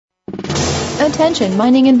Attention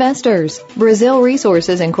mining investors. Brazil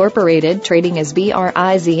Resources Incorporated, trading as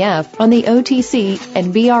BRIZF on the OTC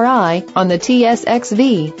and BRI on the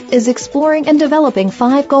TSXV, is exploring and developing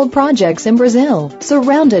 5 gold projects in Brazil,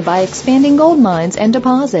 surrounded by expanding gold mines and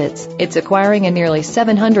deposits. It's acquiring a nearly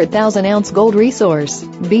 700,000-ounce gold resource.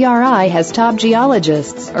 BRI has top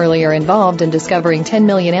geologists, earlier involved in discovering 10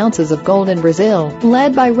 million ounces of gold in Brazil,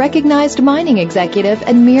 led by recognized mining executive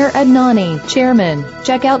Admir Adnani, chairman.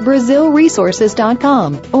 Check out BrazilResources.com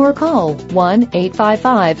or call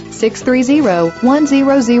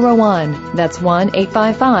 1-855-630-1001. That's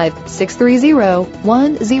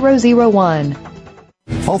 1-855-630-1001.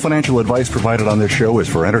 All financial advice provided on this show is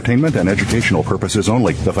for entertainment and educational purposes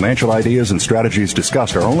only. The financial ideas and strategies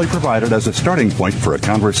discussed are only provided as a starting point for a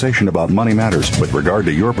conversation about money matters. With regard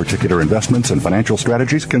to your particular investments and financial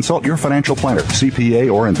strategies, consult your financial planner,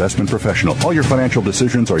 CPA, or investment professional. All your financial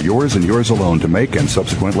decisions are yours and yours alone to make, and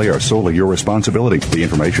subsequently are solely your responsibility. The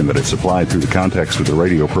information that is supplied through the context of the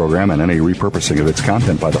radio program and any repurposing of its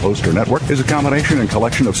content by the host or network is a combination and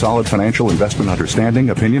collection of solid financial investment understanding,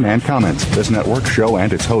 opinion, and comments. This network, show,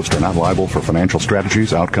 and its host are not liable for financial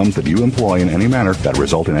strategies, outcomes that you employ in any manner that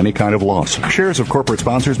result in any kind of loss. Shares of corporate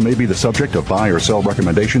sponsors may be the subject of buy or sell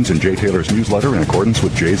recommendations in Jay Taylor's newsletter in accordance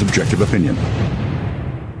with Jay's objective opinion.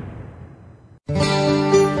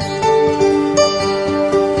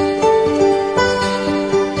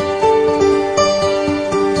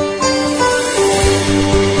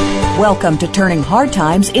 Welcome to Turning Hard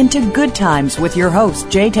Times into Good Times with your host,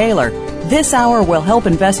 Jay Taylor. This hour will help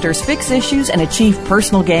investors fix issues and achieve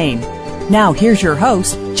personal gain. Now, here's your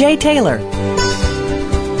host, Jay Taylor.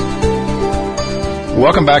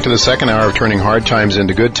 Welcome back to the second hour of Turning Hard Times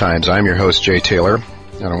into Good Times. I'm your host, Jay Taylor,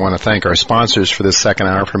 and I want to thank our sponsors for this second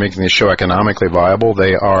hour for making this show economically viable.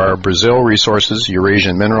 They are Brazil Resources,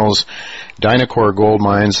 Eurasian Minerals, Dynacor Gold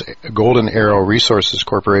Mines, Golden Arrow Resources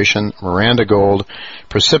Corporation, Miranda Gold,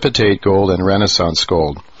 Precipitate Gold, and Renaissance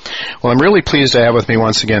Gold. Well, I'm really pleased to have with me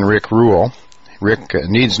once again Rick Rule. Rick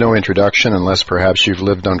needs no introduction unless perhaps you've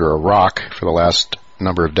lived under a rock for the last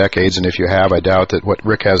number of decades, and if you have, I doubt that what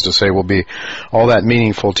Rick has to say will be all that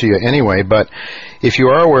meaningful to you anyway. But if you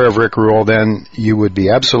are aware of Rick Rule, then you would be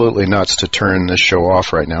absolutely nuts to turn this show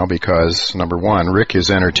off right now because, number one, Rick is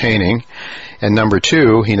entertaining, and number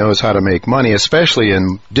two, he knows how to make money, especially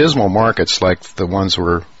in dismal markets like the ones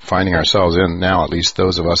we're finding ourselves in now. At least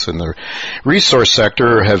those of us in the resource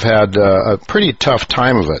sector have had a pretty tough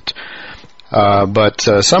time of it. But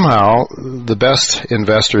somehow the best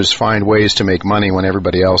investors find ways to make money when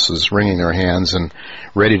everybody else is wringing their hands and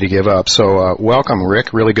ready to give up. So welcome,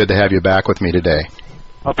 Rick. Really good to have you back with me today.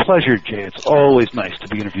 A pleasure, Jay. It's always nice to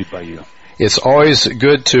be interviewed by you. It's always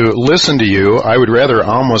good to listen to you. I would rather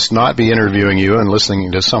almost not be interviewing you and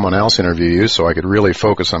listening to someone else interview you so I could really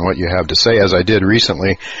focus on what you have to say, as I did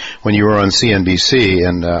recently when you were on CNBC.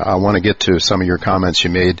 And I want to get to some of your comments you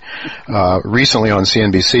made recently on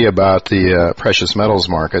CNBC about the precious metals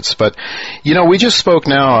markets. But, you know, we just spoke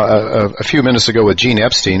now a few minutes ago with Gene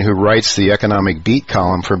Epstein, who writes the Economic Beat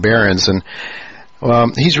column for Barron's, and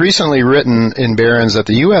he's recently written in Barron's that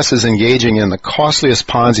the U.S. is engaging in the costliest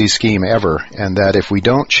Ponzi scheme ever, and that if we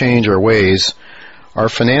don't change our ways, our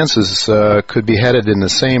finances could be headed in the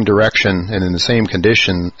same direction and in the same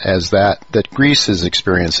condition as that Greece is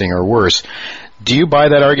experiencing, or worse. Do you buy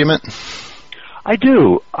that argument? I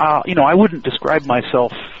do. I wouldn't describe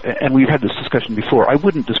myself, and we've had this discussion before, I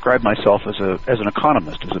wouldn't describe myself as an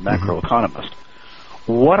economist, as a macroeconomist.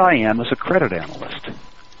 What I am is a credit analyst.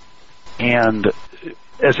 And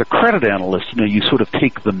as a credit analyst, you sort of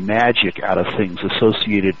take the magic out of things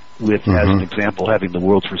associated with, as an example, having the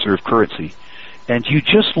world's reserve currency, and you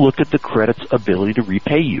just look at the credit's ability to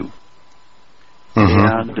repay you.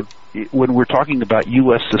 And when we're talking about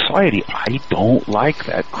U.S. society, I don't like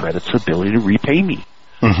that credit's ability to repay me.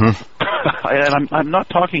 And I'm not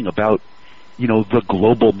talking about, the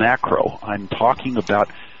global macro. I'm talking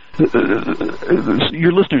about,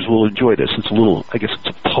 your listeners will enjoy this. It's it's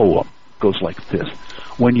a poem. Goes like this.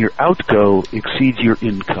 When your outgo exceeds your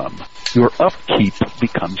income, your upkeep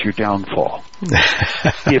becomes your downfall.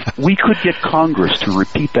 If we could get Congress to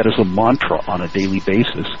repeat that as a mantra on a daily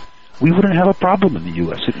basis, we wouldn't have a problem in the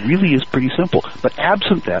U.S. It really is pretty simple. But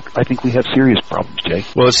absent that, I think we have serious problems, Jay.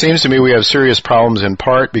 Well, it seems to me we have serious problems in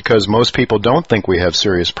part because most people don't think we have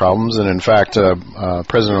serious problems. And in fact,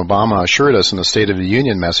 President Obama assured us in the State of the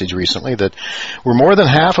Union message recently that we're more than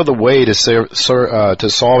half of the way to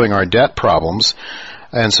solving our debt problems.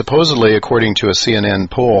 And supposedly, according to a CNN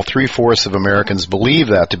poll, 3/4 of Americans believe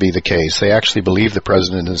that to be the case. They actually believe the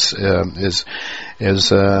president is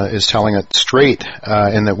telling it straight,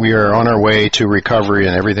 and that we are on our way to recovery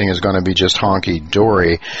and everything is going to be just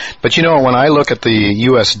honky-dory. But when I look at the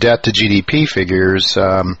U.S. debt to GDP figures,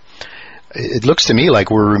 it looks to me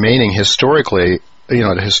like we're remaining historically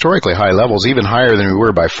at historically high levels, even higher than we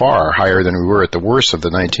were by far, higher than we were at the worst of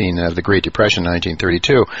the Great Depression,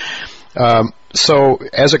 1932. So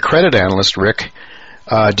as a credit analyst, Rick,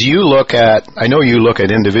 do you look at, I know you look at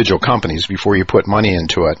individual companies before you put money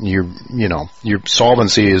into it. Your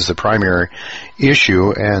solvency is the primary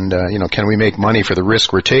issue, and, can we make money for the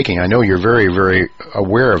risk we're taking? I know you're very, very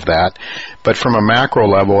aware of that. But from a macro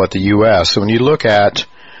level at the U.S., so when you look at,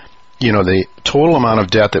 the total amount of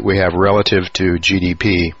debt that we have relative to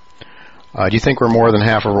GDP, do you think we're more than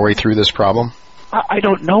half of our way through this problem? I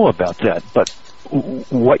don't know about that, but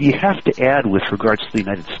what you have to add with regards to the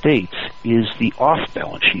United States is the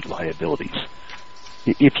off-balance sheet liabilities.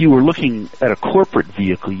 If you were looking at a corporate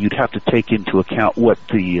vehicle, you'd have to take into account what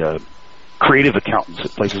the creative accountants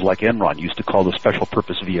at places like Enron used to call the special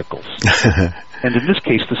purpose vehicles. And in this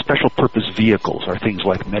case, the special purpose vehicles are things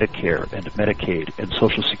like Medicare and Medicaid and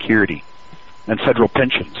Social Security and federal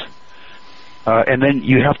pensions. And then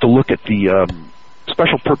you have to look at the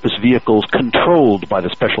special purpose vehicles controlled by the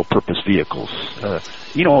special purpose vehicles.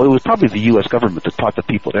 It was probably the U.S. government that taught the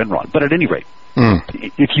people at Enron. But at any rate,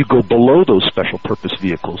 if you go below those special purpose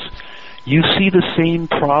vehicles, you see the same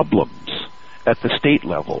problems at the state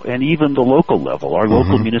level and even the local level. Our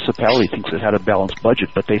local municipality thinks it had a balanced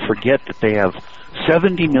budget, but they forget that they have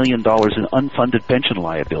 $70 million in unfunded pension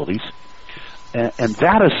liabilities, and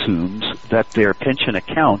that assumes that their pension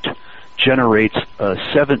account generates a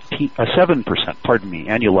 7%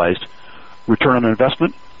 annualized return on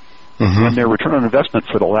investment, and their return on investment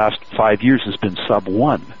for the last 5 years has been sub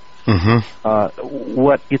 1.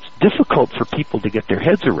 What it's difficult for people to get their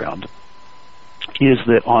heads around is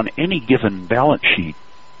that on any given balance sheet,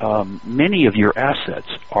 many of your assets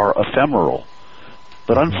are ephemeral,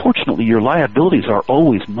 but unfortunately your liabilities are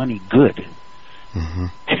always money good.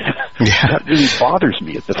 That really bothers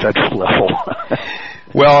me at the federal level.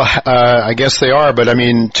 Well, I guess they are, but I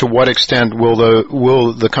mean, to what extent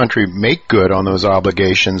will the country make good on those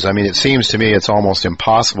obligations? I mean, it seems to me it's almost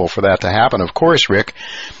impossible for that to happen. Of course, Rick,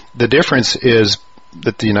 the difference is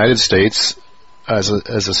that the United States, as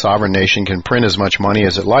a sovereign nation, can print as much money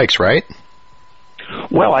as it likes, right?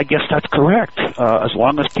 Well, I guess that's correct, as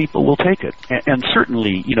long as people will take it. And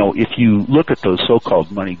certainly, if you look at those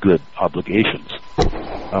so-called money good obligations,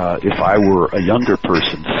 if I were a younger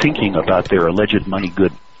person thinking about their alleged money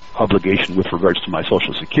good obligation with regards to my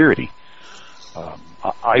Social Security,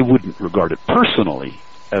 I wouldn't regard it personally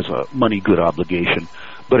as a money good obligation,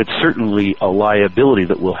 but it's certainly a liability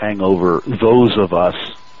that will hang over those of us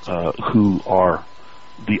who are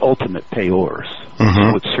the ultimate payors.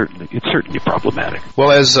 So it's certainly problematic.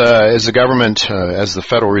 Well, as the government, as the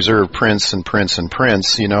Federal Reserve prints and prints and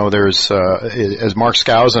prints, there's as Mark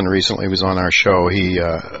Skousen recently was on our show, he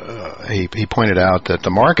pointed out that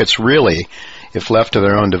the markets really, if left to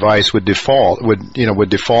their own device, would default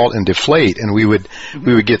and deflate, and we would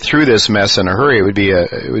get through this mess in a hurry. It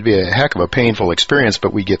would be a heck of a painful experience,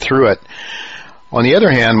 but we get through it. On the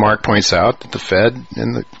other hand, Mark points out that the Fed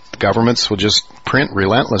and the governments will just print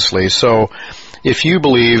relentlessly. So if you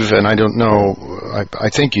believe, and I don't know, I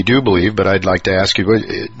think you do believe, but I'd like to ask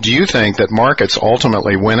you, do you think that markets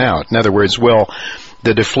ultimately win out? In other words, will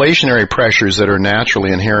the deflationary pressures that are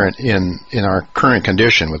naturally inherent in our current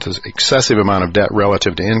condition with this excessive amount of debt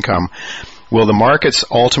relative to income, will the markets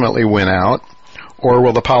ultimately win out? Or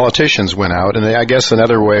will the politicians win out? And I guess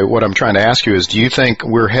another way, what I'm trying to ask you is, do you think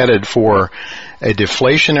we're headed for a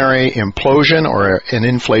deflationary implosion or an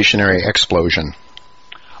inflationary explosion?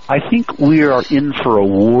 I think we are in for a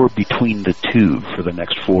war between the two for the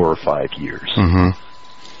next 4 or 5 years.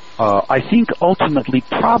 I think ultimately,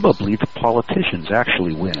 probably the politicians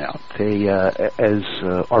actually win out. They, as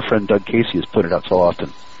our friend Doug Casey has put it out so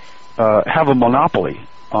often, have a monopoly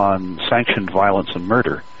on sanctioned violence and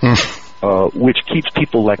murder. Which keeps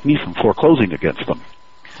people like me from foreclosing against them.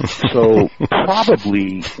 So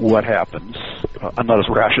probably what happens, I'm not as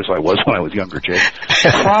rash as I was when I was younger, Jay,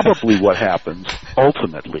 probably what happens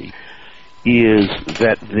ultimately is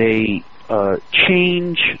that they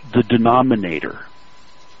change the denominator.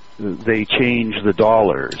 They change the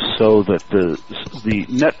dollars so that the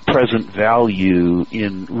net present value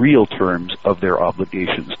in real terms of their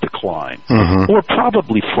obligations decline. Or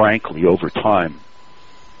probably, frankly, over time,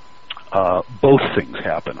 both things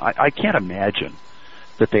happen. I can't imagine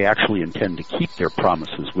that they actually intend to keep their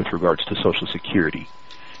promises with regards to Social Security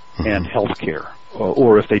and health care.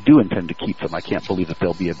 Or if they do intend to keep them, I can't believe that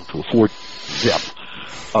they'll be able to afford them.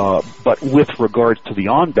 But with regards to the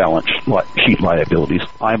on-balance sheet liabilities,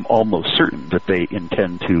 I'm almost certain that they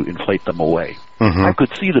intend to inflate them away. I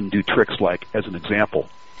could see them do tricks like, as an example,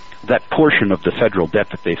 that portion of the federal debt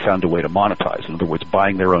that they found a way to monetize, in other words,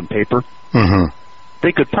 buying their own paper,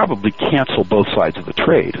 they could probably cancel both sides of the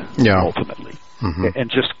trade, ultimately,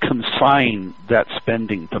 and just consign that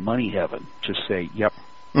spending to money heaven. Just say, yep,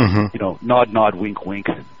 nod, nod, wink, wink.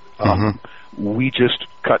 We just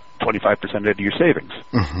cut 25% of your savings.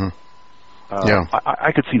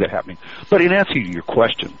 I could see that happening. But in answer to your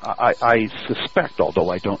question, I suspect, although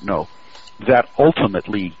I don't know, that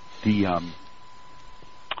ultimately the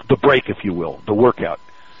break, if you will, the workout,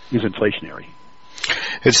 is inflationary.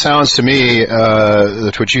 It sounds to me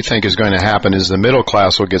that what you think is going to happen is the middle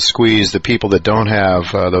class will get squeezed. The people that don't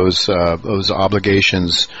have those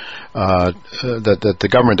obligations, that the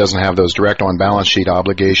government doesn't have those direct on-balance sheet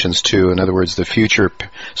obligations to, in other words, the future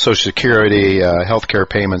Social Security, health care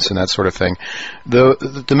payments, and that sort of thing.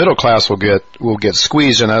 The middle class will get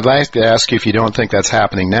squeezed, and I'd like to ask you if you don't think that's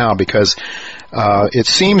happening now, because it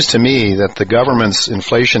seems to me that the government's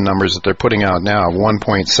inflation numbers that they're putting out now of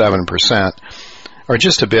 1.7% are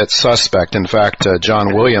just a bit suspect. In fact,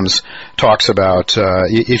 John Williams talks about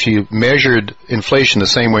if you measured inflation the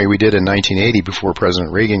same way we did in 1980 before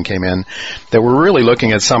President Reagan came in, that we're really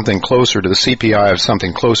looking at something closer to the CPI of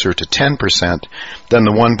something closer to 10% than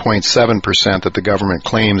the 1.7% that the government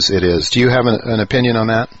claims it is. Do you have an opinion on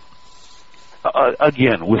that?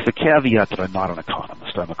 Again, with the caveat that I'm not an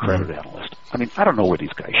economist, I'm a credit analyst. I mean, I don't know where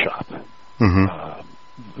these guys shop.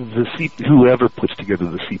 Whoever puts together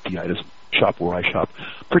the CPI doesn't shop where I shop,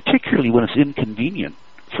 particularly when it's inconvenient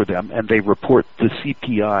for them and they report the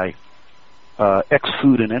CPI ex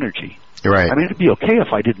food and energy. Right. I mean, it'd be okay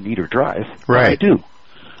if I didn't eat or drive. Right. I do.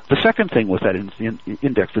 The second thing with that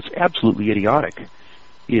index that's absolutely idiotic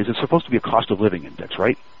is it's supposed to be a cost of living index,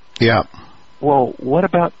 right? Yeah. Well, what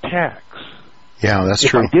about tax? Yeah, that's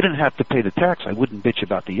true. If I didn't have to pay the tax, I wouldn't bitch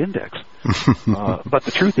about the index. But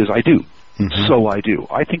the truth is, I do. So I do.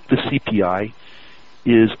 I think the CPI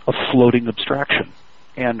is a floating abstraction.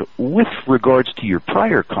 And with regards to your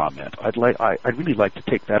prior comment, I'd really like to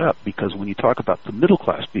take that up, because when you talk about the middle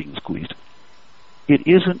class being squeezed, it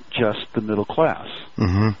isn't just the middle class.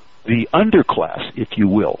 The underclass, if you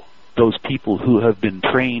will, those people who have been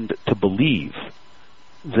trained to believe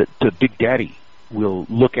that Big Daddy will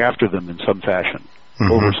look after them in some fashion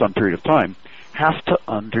over some period of time, have to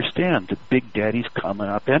understand that Big Daddy's coming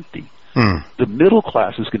up empty. The middle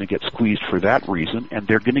class is going to get squeezed for that reason, and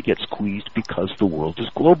they're going to get squeezed because the world is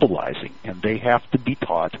globalizing, and they have to be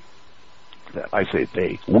taught that, I say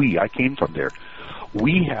they, I came from there,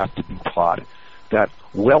 we have to be taught that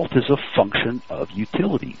wealth is a function of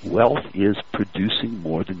utility. Wealth is producing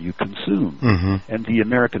more than you consume. And the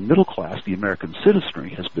American middle class, the American citizenry,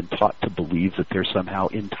 has been taught to believe that they're somehow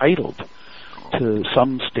entitled to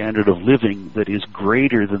some standard of living that is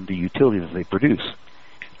greater than the utility that they produce.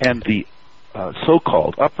 And the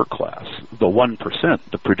so-called upper class, the 1%,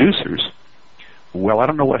 the producers, well, I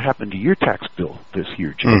don't know what happened to your tax bill this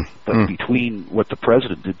year, Jim, but between what the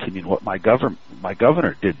president did to me and what my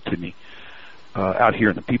governor did to me out here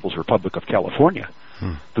in the People's Republic of California,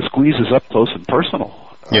 the squeeze is up close and personal.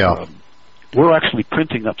 We're actually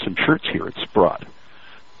printing up some shirts here at Sprott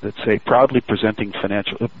that say proudly providing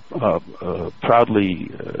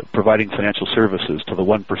financial services to the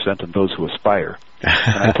 1% and those who aspire.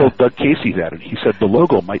 And I told Doug Casey that, and he said the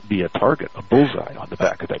logo might be a target, a bullseye on the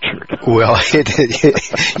back of that shirt. Well,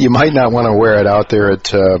 you might not want to wear it out there at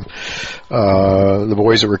the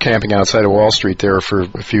boys that were camping outside of Wall Street there for a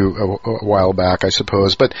while back, I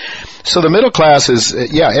suppose. But so the middle class is,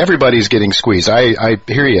 everybody's getting squeezed. I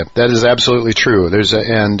hear you. That is absolutely true.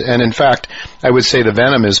 And in fact, I would say the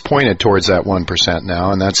venom is pointed towards that 1%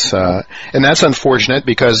 now, and that's unfortunate,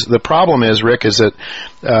 because the problem is, Rick, is that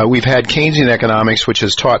we've had Keynesian economics, which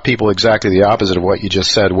has taught people exactly the opposite of what you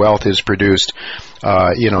just said. Wealth is produced,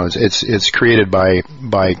 it's created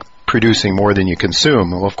by producing more than you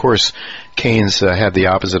consume. Well, of course, Keynes had the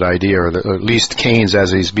opposite idea, or at least Keynes,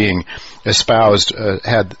 as he's being espoused,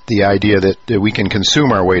 had the idea that we can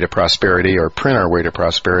consume our way to prosperity or print our way to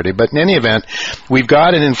prosperity. But in any event, we've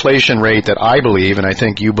got an inflation rate that I believe, and I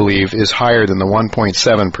think you believe, is higher than the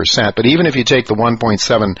 1.7%. But even if you take the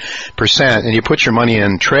 1.7% and you put your money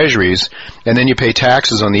in treasuries, and then you pay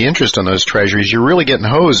taxes on the interest on those treasuries, you're really getting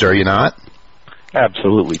hosed, are you not?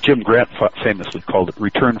 Absolutely. Jim Grant famously called it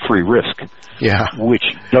return-free risk, which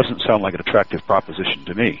doesn't sound like an attractive proposition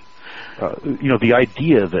to me. the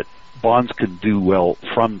idea that bonds can do well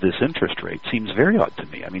from this interest rate seems very odd to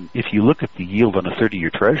me. I mean, if you look at the yield on a 30-year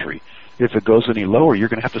Treasury, if it goes any lower, you're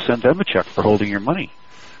going to have to send them a check for holding your money.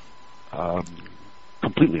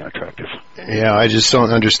 Completely unattractive. Yeah, I just don't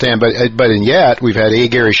understand. But yet we've had A.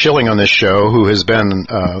 Gary Schilling on this show, who has been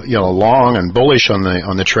long and bullish on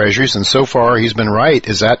the treasuries, and so far he's been right.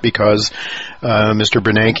 Is that because Mr.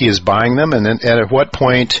 Bernanke is buying them? And then at what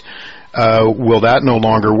point will that no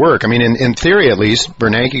longer work? I mean, in theory at least,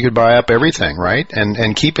 Bernanke could buy up everything, right,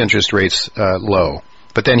 and keep interest rates low.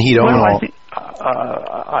 But then he'd own all.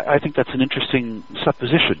 I think that's an interesting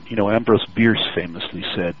supposition. Ambrose Bierce famously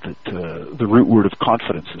said that the root word of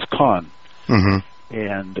confidence is con. Mm-hmm.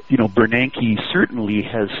 And, Bernanke certainly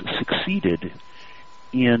has succeeded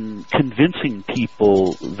in convincing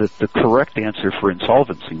people that the correct answer for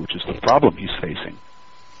insolvency, which is the problem he's facing,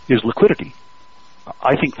 is liquidity.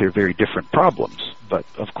 I think they're very different problems, but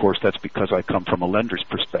of course that's because I come from a lender's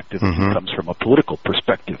perspective and he comes from a political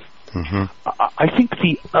perspective. Mm-hmm. I think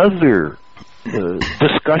the other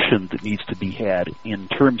discussion that needs to be had in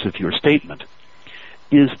terms of your statement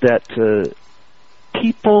is that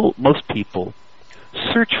most people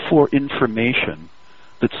search for information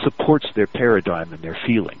that supports their paradigm and their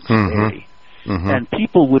feelings. And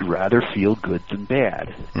people would rather feel good than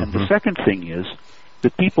bad. And the second thing is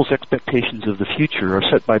that people's expectations of the future are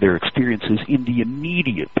set by their experiences in the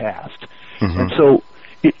immediate past. And so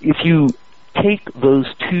if you take those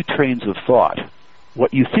two trains of thought,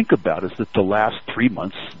 what you think about is that the last 3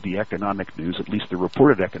 months, the economic news, at least the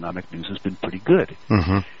reported economic news, has been pretty good.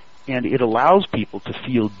 And it allows people to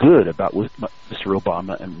feel good about what Mr.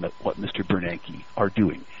 Obama and what Mr. Bernanke are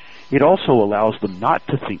doing. It also allows them not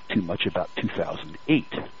to think too much about 2008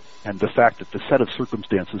 and the fact that the set of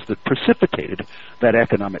circumstances that precipitated that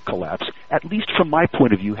economic collapse, at least from my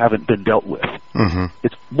point of view, haven't been dealt with.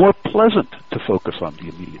 It's more pleasant to focus on the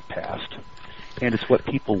immediate past, and it's what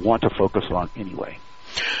people want to focus on anyway.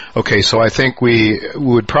 Okay, so I think we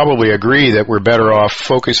would probably agree that we're better off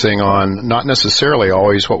focusing on not necessarily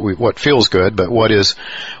always what feels good, but what is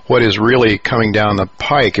really coming down the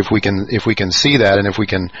pike. If we can see that, and if we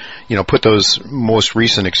can, put those most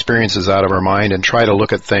recent experiences out of our mind and try to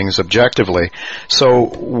look at things objectively. So,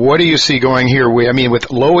 what do you see going here?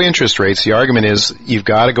 With low interest rates, the argument is you've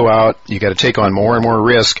got to go out, you got to take on more and more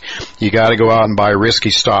risk. You got to go out and buy risky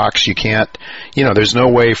stocks. You can't, there's no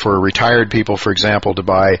way for retired people, for example, to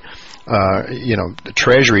buy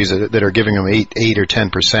treasuries that are giving them 8 or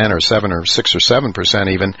 10% or 7 or 6 or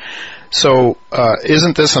 7% even. So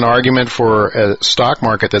isn't this an argument for a stock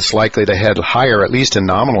market that's likely to head higher, at least in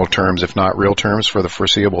nominal terms, if not real terms, for the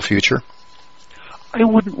foreseeable future? I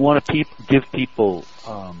wouldn't want to give people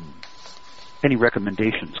any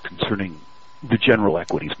recommendations concerning the general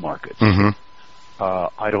equities markets.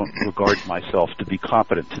 I don't regard myself to be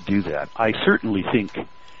competent to do that. I certainly think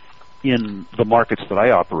in the markets that I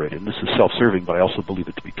operate in, this is self-serving, but I also believe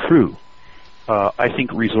it to be true, I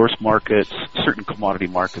think resource markets, certain commodity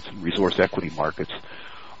markets, and resource equity markets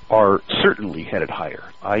are certainly headed higher.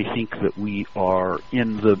 I think that we are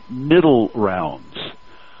in the middle rounds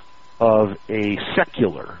of a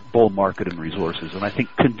secular bull market in resources, and I think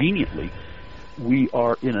conveniently we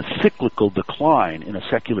are in a cyclical decline in a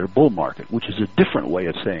secular bull market, which is a different way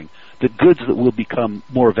of saying that goods that will become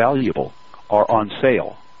more valuable are on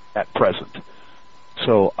sale at present.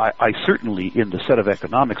 So I certainly, in the set of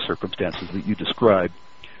economic circumstances that you described,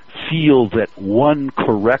 feel that one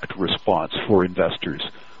correct response for investors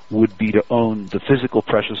would be to own the physical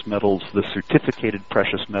precious metals, the certificated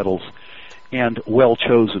precious metals, and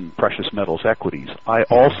well-chosen precious metals equities. I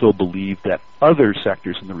also believe that other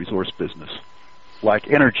sectors in the resource business, like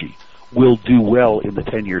energy, will do well in the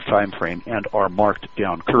 10-year time frame and are marked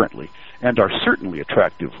down currently, and are certainly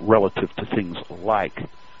attractive relative to things like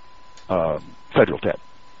federal debt.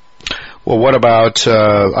 Well, what about,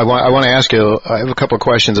 I want to ask you, I have a couple of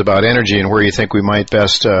questions about energy and where you think we might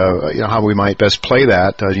best, how we might best play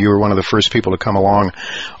that. You were one of the first people to come along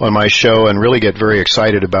on my show and really get very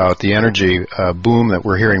excited about the energy boom that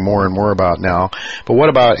we're hearing more and more about now. But what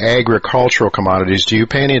about agricultural commodities? Do you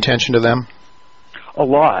pay any attention to them? A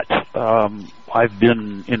lot. I've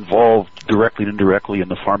been involved directly and indirectly in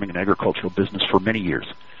the farming and agricultural business for many years.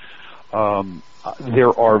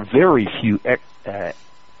 There are very few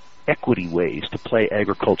equity ways to play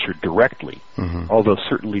agriculture directly, although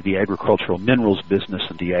certainly the agricultural minerals business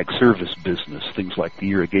and the ag service business, things like the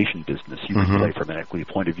irrigation business, you can play from an equity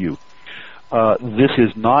point of view. This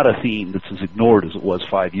is not a theme that's as ignored as it was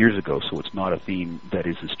 5 years ago, so it's not a theme that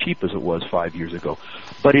is as cheap as it was 5 years ago.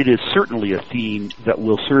 But it is certainly a theme that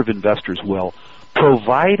will serve investors well,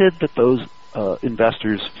 provided that those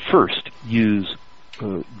investors first use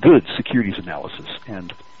good securities analysis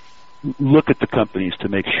and look at the companies to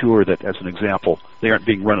make sure that, as an example, they aren't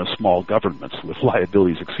being run as small governments with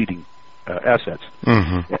liabilities exceeding assets,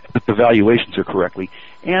 that the valuations are correctly,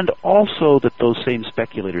 and also that those same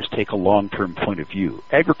speculators take a long-term point of view.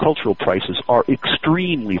 Agricultural prices are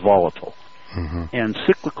extremely volatile, and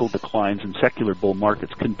cyclical declines in secular bull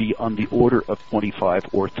markets can be on the order of 25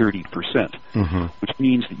 or 30%, which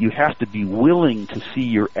means that you have to be willing to see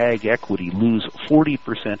your ag equity lose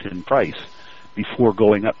 40% in price before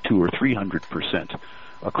going up 200 or 300%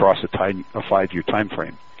 across a 5-year time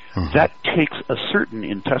frame. That takes a certain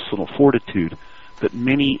intestinal fortitude that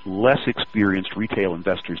many less experienced retail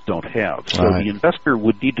investors don't have. So the investor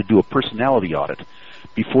would need to do a personality audit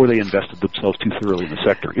before they invested themselves too thoroughly in the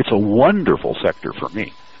sector. It's a wonderful sector for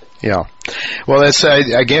me. Yeah. Well, that's,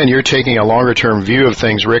 again, you're taking a longer-term view of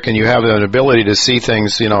things, Rick, and you have an ability to see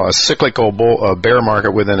things, a cyclical bear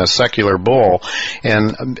market within a secular bull.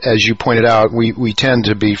 And as you pointed out, we tend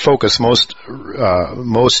to be focused most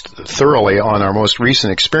thoroughly on our most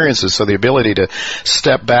recent experiences. So the ability to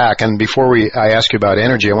step back, and before I ask you about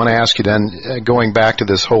energy, I want to ask you then, going back to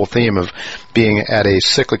this whole theme of being at a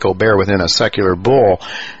cyclical bear within a secular bull,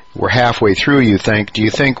 we're halfway through, you think. Do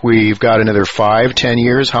you think we've got another 5-10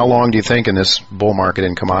 years? How long do you think in this bull market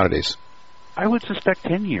in commodities? I would suspect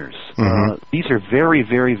 10 years. These are very,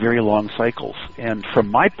 very, very long cycles. And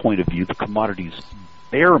from my point of view, the commodities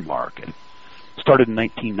bear market started in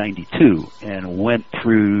 1992 and went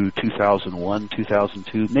through 2001,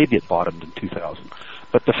 2002, maybe it bottomed in 2000.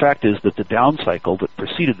 But the fact is that the down cycle that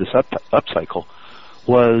preceded this up cycle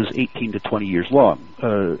was 18 to 20 years long.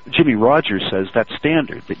 Jimmy Rogers says that's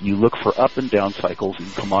standard, that you look for up and down cycles in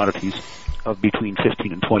commodities of between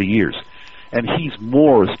 15 and 20 years. And he's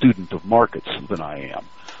more a student of markets than I am.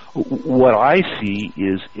 What I see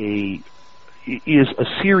is a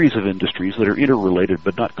series of industries that are interrelated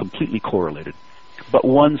but not completely correlated, but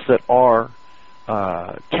ones that are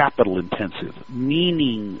capital intensive,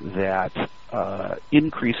 meaning that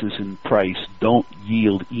increases in price don't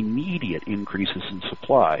yield immediate increases in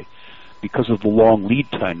supply because of the long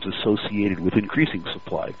lead times associated with increasing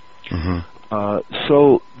supply.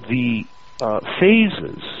 So the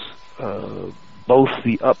phases, both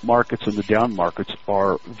the up markets and the down markets,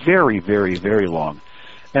 are very, very, very long.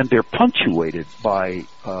 And they're punctuated by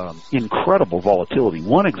incredible volatility.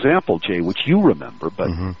 One example, Jay, which you remember, but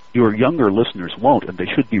your younger listeners won't, and they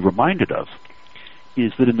should be reminded of,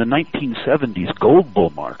 is that in the 1970s gold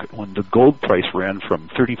bull market, when the gold price ran from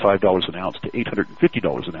 $35 an ounce to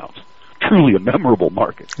 $850 an ounce, truly a memorable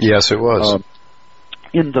market. Yes, it was.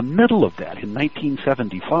 In the middle of that, in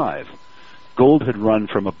 1975, gold had run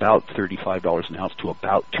from about $35 an ounce to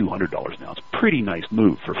about $200 an ounce. Pretty nice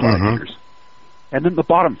move for 5 years. And then the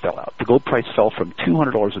bottom fell out. The gold price fell from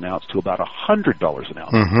 $200 an ounce to about $100 an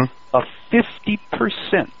ounce. A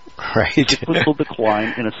 50% cyclical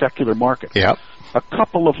decline in a secular market. A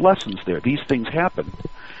couple of lessons there. These things happen.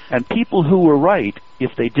 And people who were right,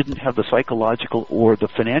 if they didn't have the psychological or the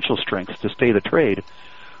financial strength to stay the trade,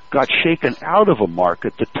 got shaken out of a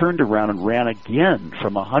market that turned around and ran again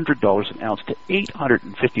from $100 an ounce to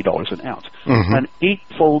 $850 an ounce. An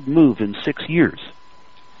 8-fold move in 6 years.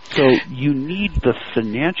 So you need the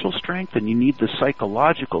financial strength and you need the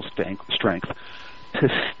psychological strength to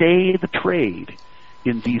stay the trade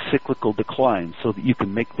in these cyclical declines so that you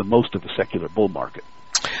can make the most of the secular bull market.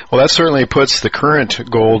 Well, that certainly puts the current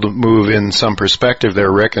gold move in some perspective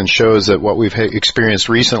there, Rick, and shows that what we've experienced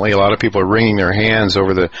recently, a lot of people are wringing their hands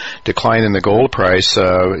over the decline in the gold price, to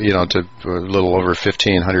a little over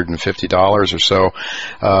 $1,550 or so,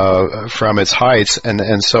 from its heights.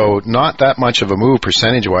 And so not that much of a move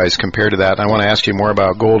percentage-wise compared to that. And I want to ask you more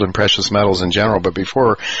about gold and precious metals in general. But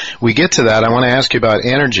before we get to that, I want to ask you about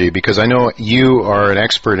energy, because I know you are an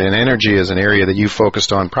expert in energy as an area that you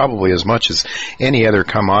focused on probably as much as any other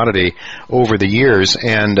commodity over the years.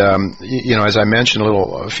 And, as I mentioned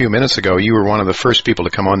a few minutes ago, you were one of the first people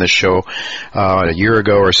to come on this show a year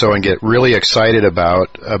ago or so and get really excited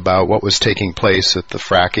about what was taking place at the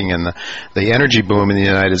fracking and the energy boom in the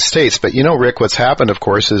United States. But, Rick, what's happened, of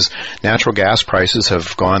course, is natural gas prices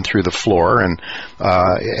have gone through the floor. And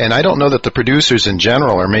I don't know that the producers in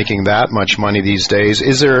general are making that much money these days.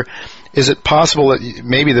 Is it possible that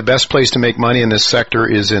maybe the best place to make money in this sector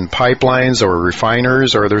is in pipelines or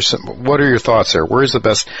refiners, or what are your thoughts there?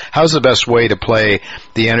 How's the best way to play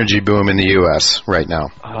the energy boom in the U.S. right now?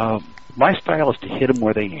 My style is to hit them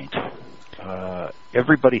where they ain't.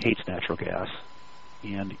 Everybody hates natural gas,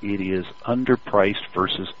 and it is underpriced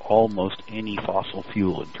versus almost any fossil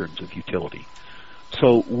fuel in terms of utility.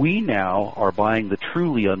 So we now are buying the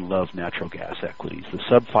truly unloved natural gas equities, the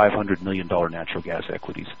sub-$500 million natural gas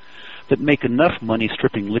equities, that make enough money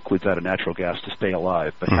stripping liquids out of natural gas to stay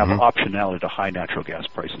alive, but have optionality to high natural gas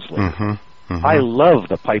prices later. I love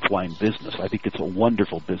the pipeline business. I think it's a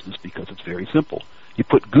wonderful business because it's very simple. You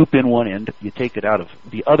put goop in one end, you take it out of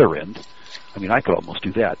the other end. I mean, I could almost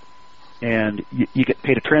do that. And you get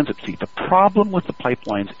paid a transit fee. The problem with the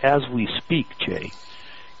pipelines as we speak, Jay,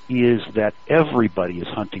 is that everybody is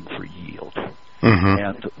hunting for yield.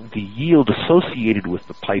 And the yield associated with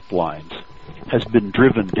the pipelines has been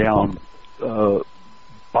driven down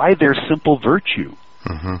by their simple virtue.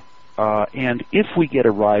 And if we get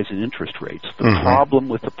a rise in interest rates, the problem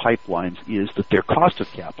with the pipelines is that their cost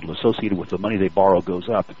of capital associated with the money they borrow goes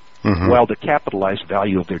up, while the capitalized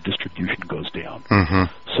value of their distribution goes down.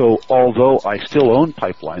 So although I still own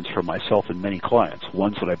pipelines for myself and many clients,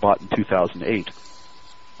 ones that I bought in 2008,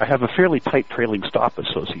 I have a fairly tight trailing stop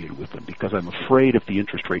associated with them because I'm afraid if the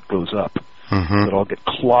interest rate goes up, that I'll get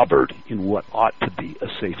clobbered in what ought to be a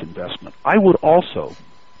safe investment. I would also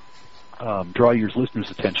draw your listeners'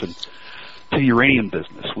 attention to the uranium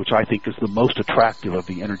business, which I think is the most attractive of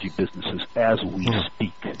the energy businesses as we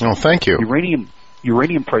speak. Oh, thank you.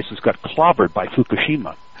 Uranium prices got clobbered by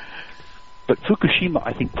Fukushima. But Fukushima,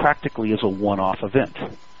 I think, practically is a one-off event.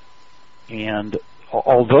 And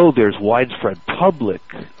although there's widespread public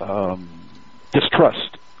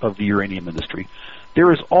distrust of the uranium industry,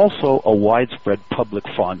 there is also a widespread public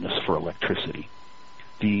fondness for electricity.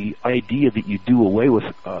 The idea that you do away with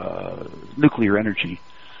nuclear energy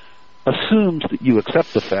assumes that you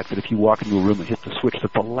accept the fact that if you walk into a room and hit the switch,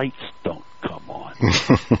 that the lights don't come on.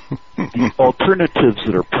 The alternatives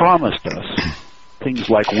that are promised us, things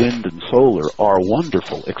like wind and solar, are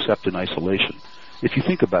wonderful, except in isolation. If you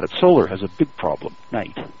think about it, solar has a big problem,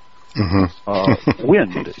 night.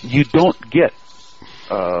 Wind, you don't get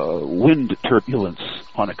wind turbulence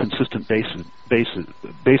on a consistent basis,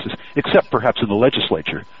 except perhaps in the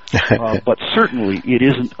legislature. But certainly it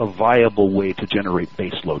isn't a viable way to generate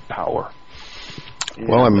baseload power.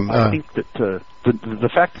 Well, I think that the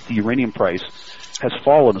fact that the uranium price has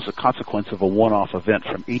fallen as a consequence of a one-off event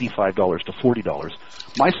from $85 to $40,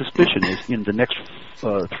 my suspicion is in the next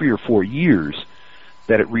 3 or 4 years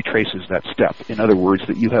that it retraces that step. In other words,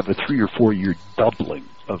 that you have a 3 or 4 year doubling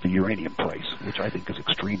of the uranium price, which I think is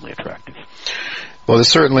extremely attractive. Well, this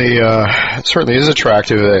certainly is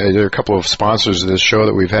attractive. There are a couple of sponsors of this show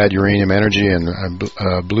that we've had, Uranium Energy and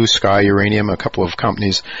Blue Sky Uranium, a couple of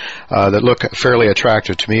companies that look fairly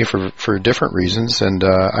attractive to me for different reasons. And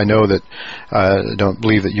I know that I don't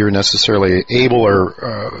believe that you're necessarily able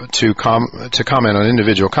or to comment on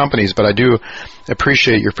individual companies, but I do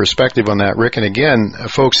appreciate your perspective on that, Rick. And again,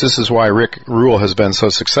 folks, this is why Rick Rule has been so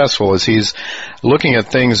successful, is he's looking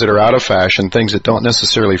at things that are out of fashion, things that don't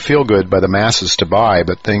necessarily feel good by the masses to buy,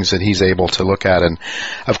 but things that he's able to look at, and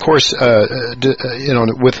of course,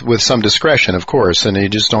 with some discretion, of course. And you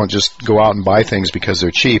just don't just go out and buy things because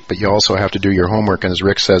they're cheap, but you also have to do your homework. And as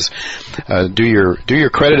Rick says, do your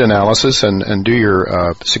credit analysis and do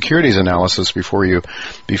your securities analysis before you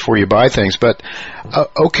buy things. But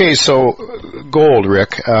okay, so gold,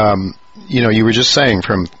 Rick. You were just saying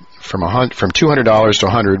from $200 to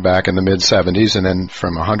 $100 back in the mid '70s, and then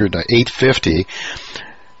from $100 to $850.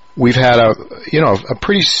 We've had a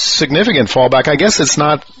pretty significant fallback. I guess it's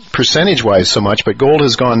not percentage-wise so much, but gold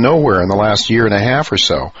has gone nowhere in the last year and a half or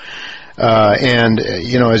so.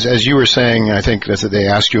 As you were saying, I think that they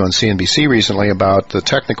asked you on CNBC recently about the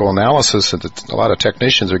technical analysis, that a lot of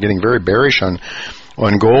technicians are getting very bearish on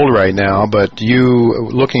gold right now, but you,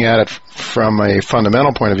 looking at it from a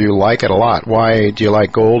fundamental point of view, like it a lot. Why do you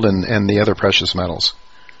like gold and the other precious metals?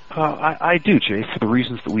 I do, Jay, for the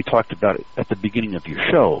reasons that we talked about at the beginning of your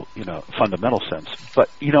show, in a fundamental sense. But,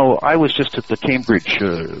 I was just at the Cambridge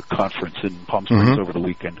conference in Palm Springs over the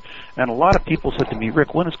weekend, and a lot of people said to me,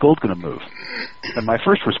 Rick, when is gold going to move? And my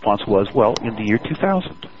first response was, well, in the year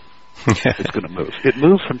 2000, it's going to move. It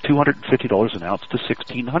moved from $250 an ounce to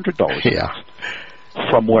 $1,600 an ounce.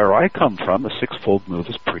 From where I come from, a six-fold move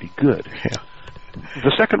is pretty good. Yeah.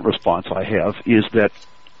 The second response I have is that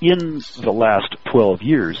in the last 12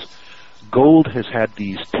 years, gold has had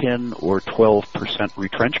these 10 or 12%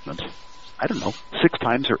 retrenchments, 6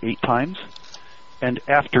 times or 8 times. And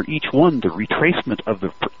after each one, the retracement of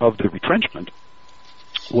the retrenchment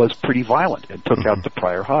was pretty violent and took out the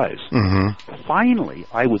prior highs. Finally,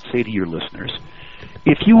 I would say to your listeners,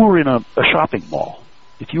 if you were in a shopping mall,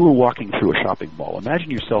 if you were walking through a shopping mall, imagine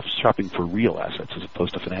yourself shopping for real assets as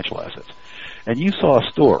opposed to financial assets, and you saw a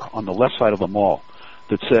store on the left side of the mall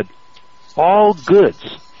that said, all goods,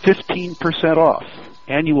 15% off,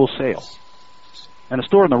 annual sale. And a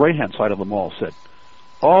store on the right-hand side of the mall said,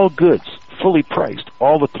 all goods, fully priced,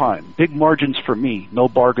 all the time. Big margins for me, no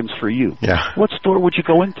bargains for you. Yeah. What store would you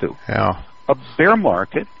go into? Yeah. A bear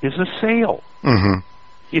market is a sale. Mm-hmm.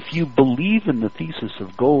 If you believe in the thesis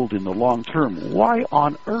of gold in the long term, why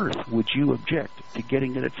on earth would you object to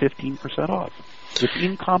getting it at 15% off? It's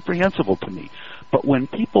incomprehensible to me. But when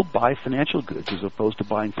people buy financial goods as opposed to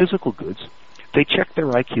buying physical goods, they check their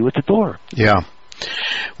IQ at the door. Yeah.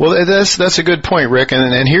 Well, that's a good point, Rick.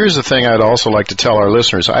 And here's the thing I'd also like to tell our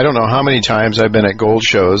listeners. I don't know how many times I've been at gold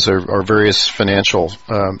shows or various financial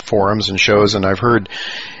forums and shows, and I've heard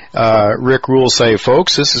Rick Rule say,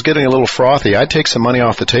 folks, this is getting a little frothy. I'd take some money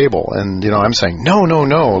off the table. And, I'm saying, no,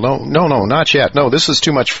 not yet. No, this is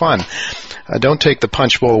too much fun. Don't take the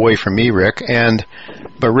punch bowl away from me, Rick.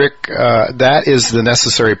 But Rick, that is the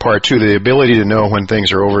necessary part too, the ability to know when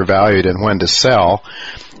things are overvalued and when to sell,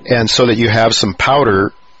 and so that you have some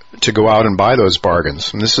powder to go out and buy those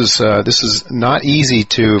bargains. And this is not easy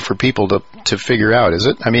for people to figure out, is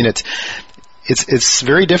it? I mean, it's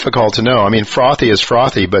very difficult to know. I mean, frothy is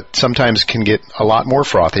frothy, but sometimes can get a lot more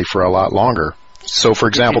frothy for a lot longer. So, for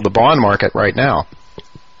example, the bond market right now.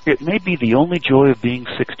 It may be the only joy of being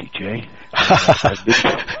 60, Jay.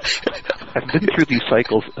 I've been through these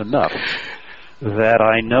cycles enough that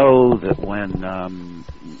I know that when,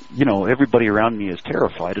 everybody around me is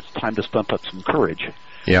terrified, it's time to stump up some courage.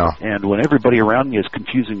 Yeah. And when everybody around me is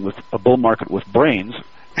confusing with a bull market with brains,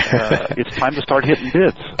 it's time to start hitting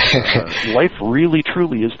bids. Life really,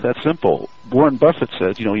 truly is that simple. Warren Buffett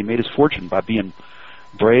says, he made his fortune by being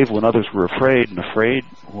brave when others were afraid, and afraid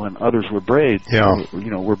when others were brave. Yeah.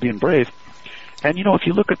 We're being brave. And, if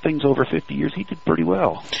you look at things over 50 years, he did pretty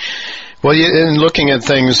well. Well, in looking at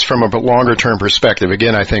things from a longer-term perspective,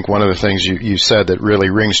 again, I think one of the things you said that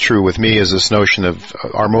really rings true with me is this notion of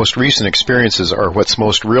our most recent experiences are what's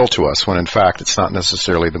most real to us, when in fact it's not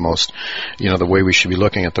necessarily the most, the way we should be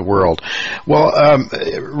looking at the world. Well,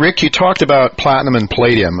 Rick, you talked about platinum and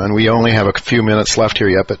palladium, and we only have a few minutes left here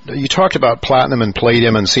yet, but you talked about platinum and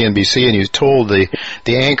palladium and CNBC, and you told the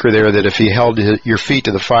anchor there that if he held your feet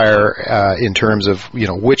to the fire in terms of,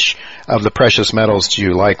 which of the precious metals do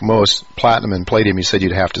you like most, platinum and palladium, you said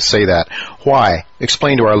you'd have to say that. Why?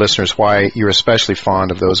 Explain to our listeners why you're especially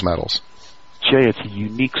fond of those metals. Jay, it's a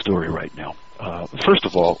unique story right now. First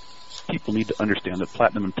of all, people need to understand that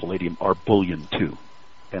platinum and palladium are bullion too,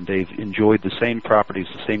 and they've enjoyed the same properties,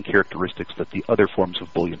 the same characteristics that the other forms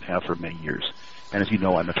of bullion have for many years. And as you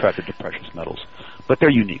know, I'm attracted to precious metals. But they're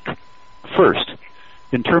unique. First,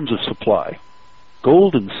 in terms of supply,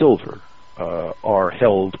 gold and silver are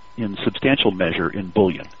held in substantial measure in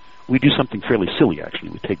bullion. We do something fairly silly,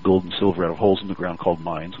 actually. We take gold and silver out of holes in the ground called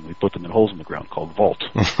mines, and we put them in holes in the ground called vaults.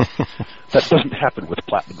 That doesn't happen with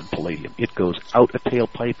platinum and palladium. It goes out a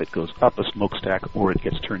tailpipe, it goes up a smokestack, or it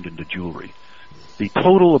gets turned into jewelry. The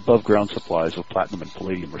total above-ground supplies of platinum and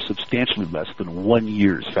palladium are substantially less than 1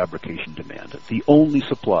 year's fabrication demand. The only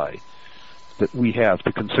supply that we have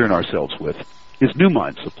to concern ourselves with is new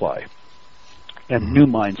mine supply. And new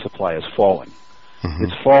mine supply is falling. Mm-hmm.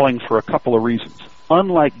 It's falling for a couple of reasons.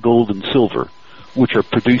 Unlike gold and silver, which are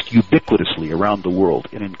produced ubiquitously around the world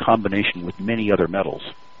and in combination with many other metals,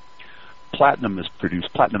 platinum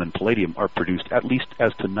and palladium are produced at least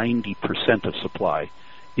as to 90% of supply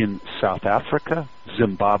in South Africa,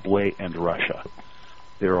 Zimbabwe, and Russia.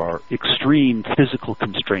 There are extreme physical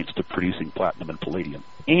constraints to producing platinum and palladium.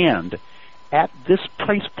 And at this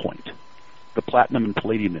price point, the platinum and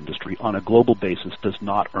palladium industry on a global basis does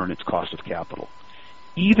not earn its cost of capital.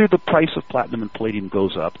 Either the price of platinum and palladium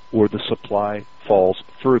goes up or the supply falls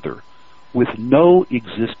further with no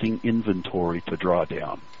existing inventory to draw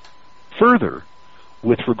down. Further,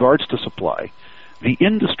 with regards to supply, the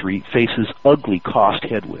industry faces ugly cost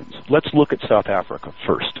headwinds. Let's look at South Africa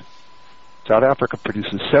first. South Africa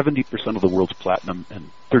produces 70% of the world's platinum and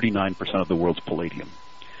 39% of the world's palladium.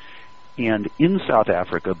 And in South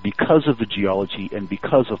Africa, because of the geology and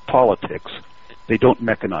because of politics, they don't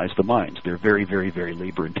mechanize the mines. They're very, very, very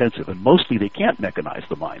labor intensive. And mostly they can't mechanize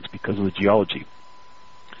the mines because of the geology.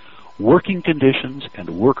 Working conditions and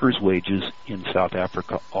workers' wages in South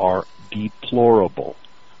Africa are deplorable.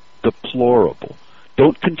 Deplorable.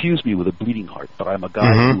 Don't confuse me with a bleeding heart, but I'm a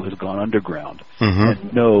guy who has gone underground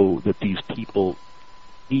and know that these people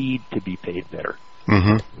need to be paid better.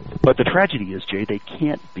 But the tragedy is, Jay, they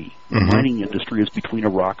can't be. The mining industry is between a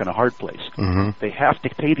rock and a hard place. They have to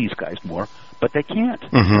pay these guys more, but they can't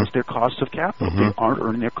because their cost of capital. They aren't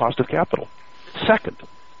earning their cost of capital. Second,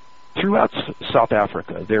 throughout South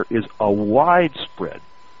Africa, there is a widespread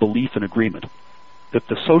belief and agreement that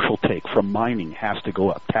the social take from mining has to go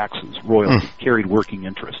up. Taxes, royalty, carried working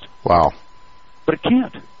interest. Wow. But it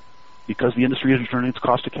can't, because the industry isn't earning its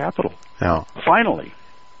cost of capital. No. Finally,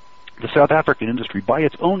 the South African industry, by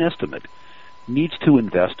its own estimate, needs to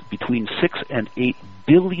invest between $6 and $8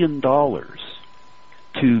 billion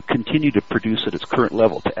to continue to produce at its current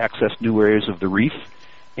level, to access new areas of the reef,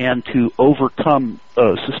 and to overcome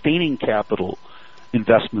sustaining capital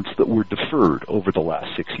investments that were deferred over the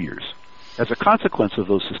last 6 years. As a consequence of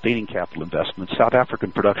those sustaining capital investments, South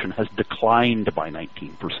African production has declined by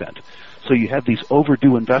 19%. So you have these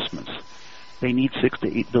overdue investments. They need $6 to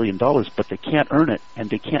 $8 billion, but they can't earn it, and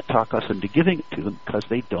they can't talk us into giving it to them because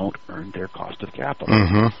they don't earn their cost of capital.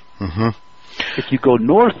 Mm-hmm. Mm-hmm. If you go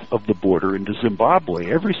north of the border into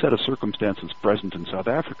Zimbabwe, every set of circumstances present in South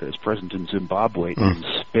Africa is present in Zimbabwe in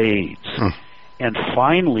spades. And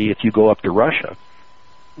finally, if you go up to Russia,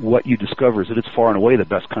 what you discover is that it's far and away the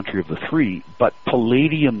best country of the three, but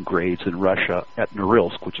palladium grades in Russia at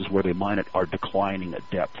Norilsk, which is where they mine it, are declining at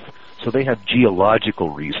depth. So they have geological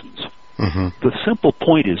reasons. Mm-hmm. The simple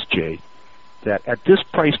point is, Jay, that at this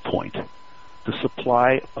price point, the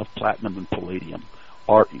supply of platinum and palladium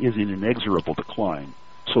is in inexorable decline,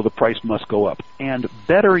 so the price must go up. And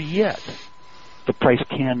better yet, the price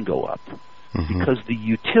can go up, because the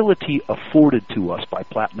utility afforded to us by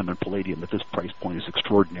platinum and palladium at this price point is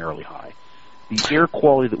extraordinarily high. The air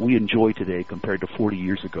quality that we enjoy today compared to 40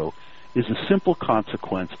 years ago is a simple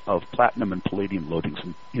consequence of platinum and palladium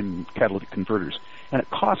loadings in catalytic converters. And it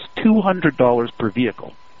costs $200 per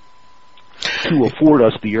vehicle to afford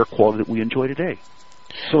us the air quality that we enjoy today.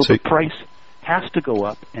 So the price has to go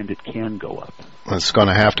up, and it can go up. It's going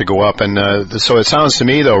to have to go up. And so it sounds to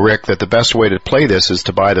me, though, Rick, that the best way to play this is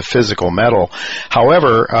to buy the physical metal.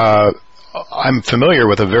 However, I'm familiar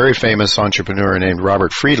with a very famous entrepreneur named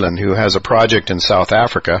Robert Friedland, who has a project in South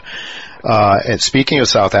Africa. And speaking of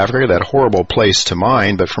South Africa, that horrible place to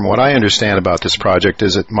mine, but from what I understand about this project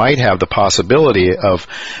is it might have the possibility of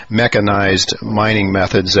mechanized mining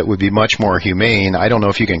methods that would be much more humane. I don't know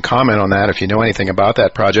if you can comment on that, if you know anything about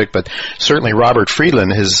that project, but certainly Robert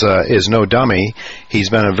Friedland is no dummy.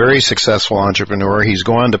 He's been a very successful entrepreneur. He's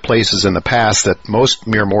gone to places in the past that most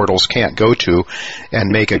mere mortals can't go to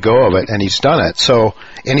and make a go of it, and he's done it. So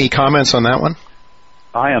any comments on that one?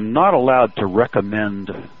 I am not allowed to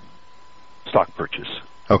recommend stock purchase.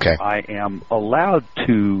 Okay. I am allowed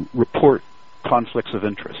to report conflicts of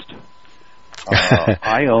interest.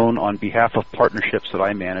 I own, on behalf of partnerships that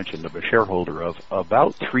I manage and am a shareholder of,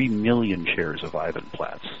 about 3 million shares of Ivan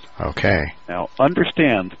Platts. Okay. Now,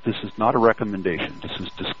 understand this is not a recommendation. This is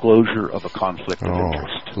disclosure of a conflict of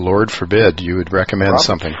interest. Lord forbid you would recommend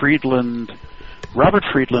something. Robert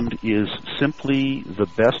Friedland is simply the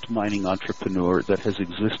best mining entrepreneur that has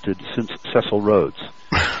existed since Cecil Rhodes.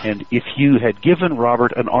 And if you had given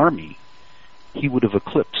Robert an army, he would have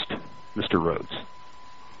eclipsed Mr. Rhodes.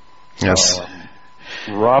 Yes.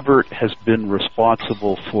 Robert has been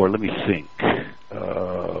responsible for, let me think,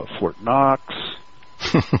 Fort Knox,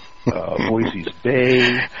 Voisey's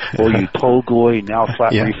Bay, Oyu Tolgoi, now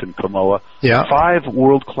Flat Reef and Kamoa. Yeah. 5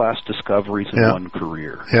 world-class discoveries in one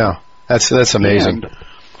career. Yeah. That's amazing. And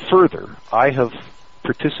further, I have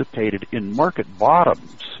participated in market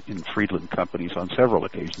bottoms in Friedland companies on several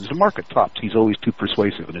occasions. The market tops, he's always too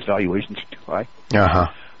persuasive and his valuations are too high. Uh-huh.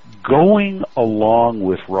 Going along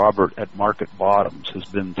with Robert at market bottoms has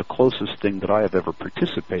been the closest thing that I have ever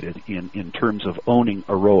participated in terms of owning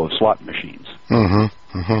a row of slot machines. Mm-hmm.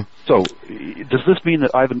 Mm-hmm. So, does this mean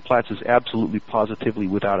that Ivan Platts is absolutely, positively,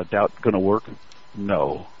 without a doubt going to work?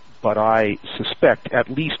 No. But I suspect, at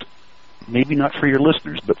least, maybe not for your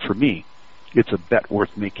listeners, but for me, it's a bet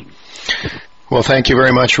worth making. Well, thank you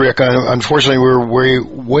very much, Rick. Unfortunately, we're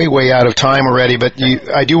way out of time already, but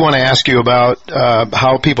I do want to ask you about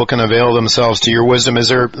how people can avail themselves to your wisdom. Is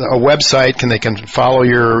there a website they can follow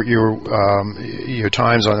your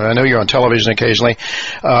times on? I know you're on television occasionally,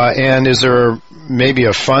 and is there maybe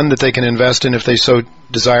a fund that they can invest in if they so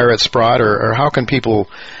desire at Sprott, or how can people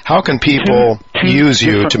use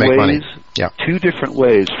you to make money? Yeah. 2 different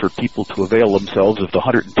ways for people to avail themselves of the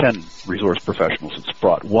 110 resource professionals at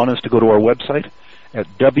Sprott. One is to go to our website at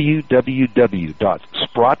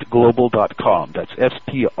www.sprottglobal.com. That's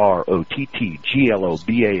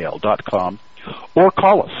SPROTTGLOBAL.com. Or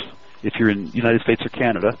call us if you're in the United States or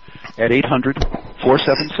Canada at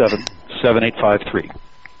 800-477-7853.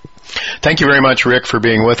 Thank you very much, Rick, for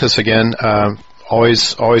being with us again.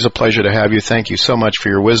 Always a pleasure to have you. Thank you so much for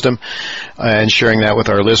your wisdom and sharing that with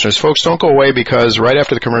our listeners. Folks, don't go away, because right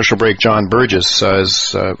after the commercial break, John Burgess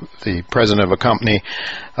is the president of a company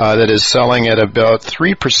that is selling at about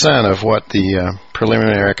 3% of what the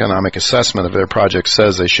preliminary economic assessment of their project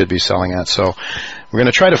says they should be selling at. So we're going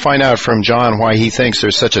to try to find out from John why he thinks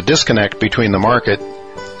there's such a disconnect between the market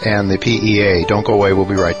and the PEA. Don't go away. We'll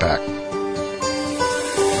be right back.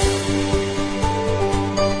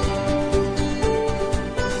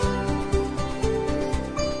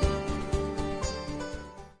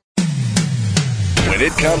 When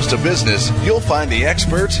it comes to business, you'll find the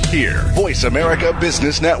experts here. Voice America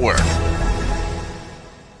Business Network.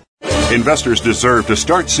 Investors deserve to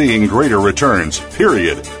start seeing greater returns,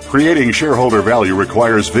 period. Creating shareholder value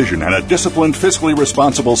requires vision and a disciplined, fiscally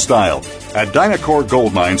responsible style. At Dynacor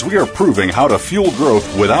Gold Mines, we are proving how to fuel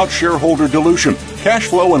growth without shareholder dilution. Cash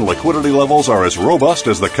flow and liquidity levels are as robust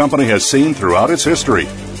as the company has seen throughout its history.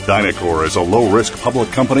 Dynacor is a low-risk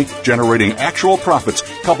public company generating actual profits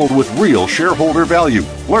coupled with real shareholder value.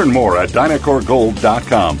 Learn more at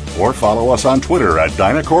DynacorGold.com or follow us on Twitter at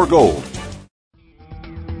DynacorGold.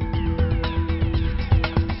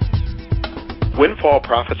 Windfall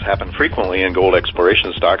profits happen frequently in gold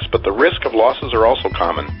exploration stocks, but the risk of losses are also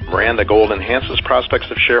common. Miranda Gold enhances prospects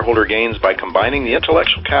of shareholder gains by combining the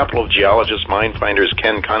intellectual capital of geologists, mine finders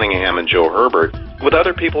Ken Cunningham and Joe Herbert with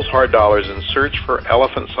other people's hard dollars in search for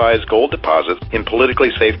elephant-sized gold deposits in politically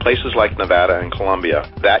safe places like Nevada and Colombia.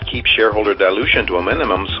 That keeps shareholder dilution to a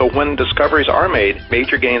minimum, so when discoveries are made,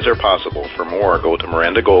 major gains are possible. For more, go to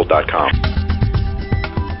MirandaGold.com.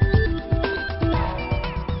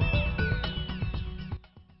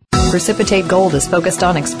 Precipitate Gold is focused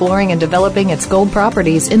on exploring and developing its gold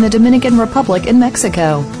properties in the Dominican Republic and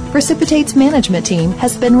Mexico. Precipitate's management team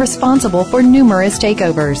has been responsible for numerous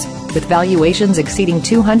takeovers, with valuations exceeding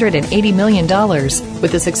 $280 million.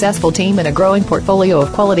 With a successful team and a growing portfolio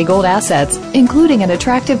of quality gold assets, including an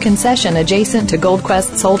attractive concession adjacent to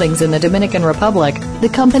GoldQuest's holdings in the Dominican Republic, the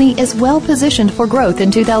company is well positioned for growth in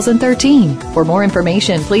 2013. For more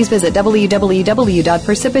information, please visit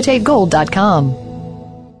www.precipitategold.com.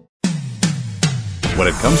 When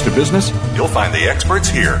it comes to business, you'll find the experts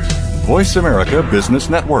here. Voice America Business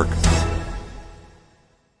Network.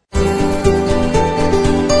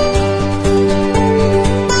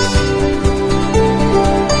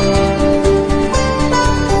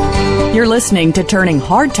 You're listening to Turning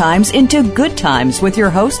Hard Times into Good Times with your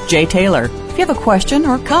host, Jay Taylor. If you have a question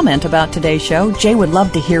or comment about today's show, Jay would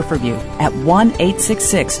love to hear from you at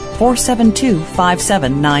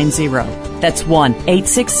 1-866-472-5790. That's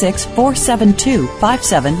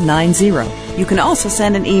 1-866-472-5790. You can also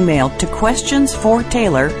send an email to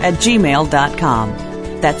questionsfortaylor@gmail.com.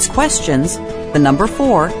 That's questions, the number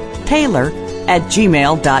 4,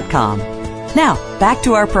 Taylor@gmail.com. Now, back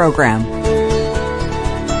to our program.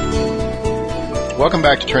 Welcome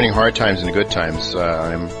back to Turning Hard Times into Good Times.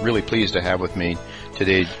 I'm really pleased to have with me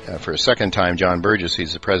today, for a second time, John Burgess.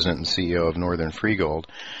 He's the president and CEO of Northern Free Gold.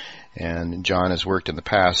 And John has worked in the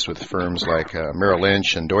past with firms like Merrill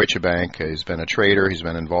Lynch and Deutsche Bank. He's been a trader. He's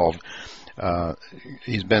been involved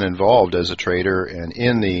as a trader and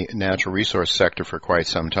in the natural resource sector for quite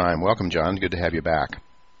some time. Welcome, John. Good to have you back.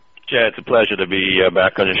 Yeah, it's a pleasure to be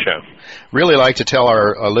back on your show. Really like to tell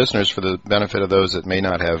our listeners, for the benefit of those that may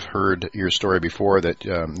not have heard your story before, that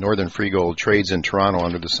Northern Free Gold trades in Toronto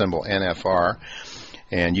under the symbol NFR.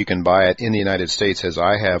 And you can buy it in the United States, as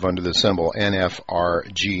I have, under the symbol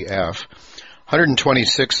NFRGF.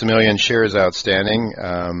 126 million shares outstanding,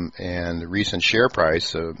 and the recent share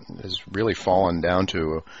price has really fallen down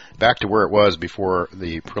to back to where it was before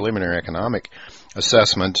the preliminary economic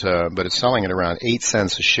assessment, but it's selling at around 8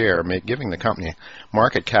 cents a share, giving the company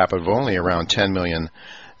market cap of only around $10 million.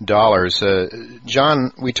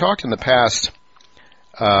 John, we talked in the past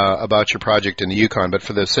about your project in the Yukon, but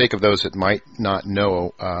for the sake of those that might not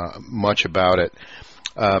know much about it,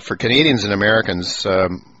 for Canadians and Americans,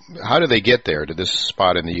 how do they get there to this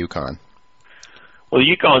spot in the Yukon? Well, the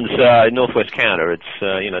Yukon's in northwest Canada. It's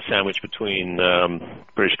sandwiched between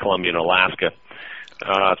British Columbia and Alaska.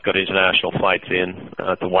 It's got international flights in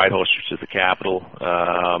to Whitehorse, which is the capital.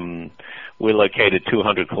 We're located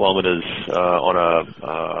 200 kilometers on a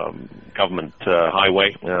government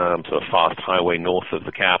highway, so a fast highway north of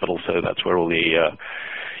the capital. So that's where all the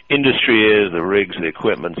industry is, the rigs, the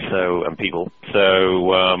equipment, and people. So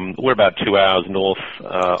we're about 2 hours north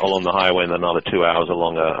along the highway, and another 2 hours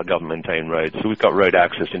along a government-maintained road. So we've got road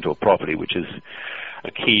access into a property, which is a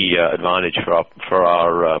key advantage for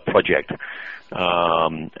our project.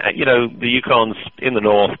 The Yukon's in the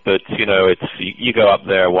north, but you go up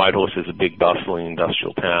there. Whitehorse is a big, bustling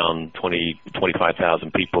industrial town,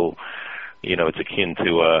 25,000 people. It's akin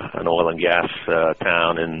to an oil and gas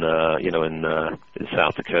town in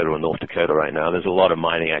South Dakota or North Dakota right now. There's a lot of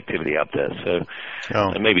mining activity up there, so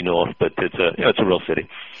maybe north, but it's a real city.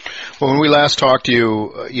 Well, when we last talked to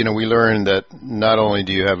you, we learned that not only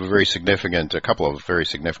do you have a couple of very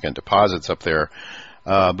significant deposits up there,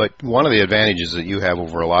 but one of the advantages that you have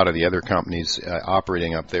over a lot of the other companies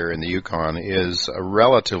operating up there in the Yukon is a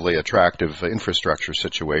relatively attractive infrastructure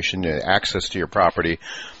situation. Access to your property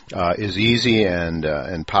is easy, and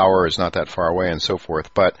power is not that far away, and so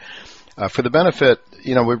forth. But for the benefit,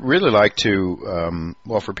 we'd really like to,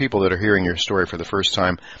 for people that are hearing your story for the first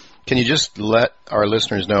time, can you just let our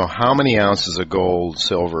listeners know how many ounces of gold,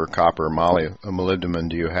 silver, copper, molybdenum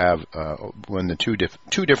do you have when the two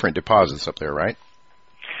different deposits up there, right?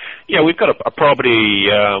 Yeah, we've got a property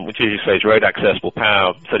which, as you say, is road accessible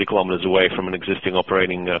power 30 kilometers away from an existing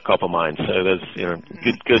operating copper mine. So there's good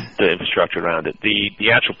infrastructure around it.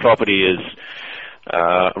 The actual property is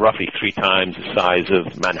roughly 3 times the size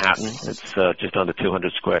of Manhattan. It's just under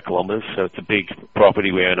 200 square kilometers, so it's a big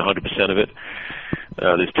property. We own 100% of it.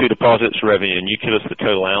 There's 2 deposits, Revenue and Nucleus. The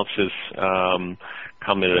total ounces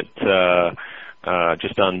come in at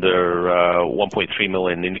just under 1.3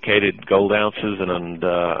 million indicated gold ounces and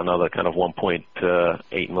another kind of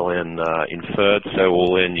 1.8 million inferred. So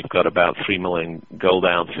all in, you've got about 3 million gold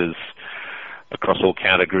ounces across all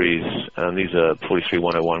categories, and these are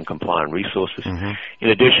 43-101 compliant resources. Mm-hmm. In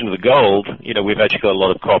addition to the gold, we've actually got a lot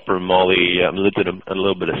of copper and moly, molybdenum, and a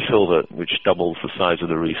little bit of silver, which doubles the size of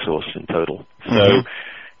the resource in total. Mm-hmm.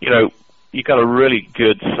 So, you've got a really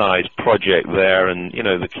good-sized project there, and,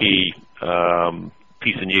 the key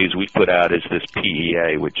piece of news we put out is this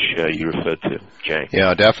PEA, which you referred to, Jay.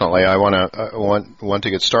 Yeah, definitely. I want to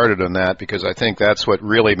get started on that because I think that's what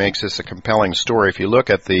really makes this a compelling story. If you look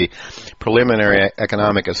at the preliminary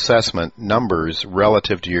economic assessment numbers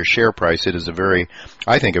relative to your share price, it is a very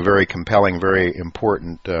compelling, very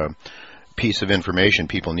important piece of information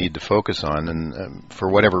people need to focus on. And for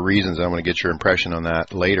whatever reasons, I want to get your impression on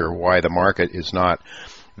that later, why the market is not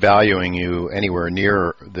valuing you anywhere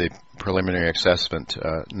near the preliminary assessment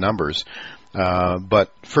numbers. But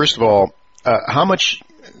first of all, how much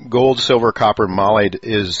gold, silver, copper, moly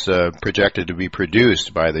is projected to be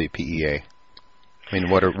produced by the PEA? I mean,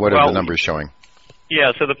 what are the numbers showing?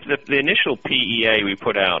 Yeah, so the initial PEA we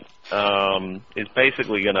put out is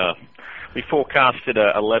basically we forecasted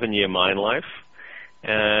a 11-year mine life,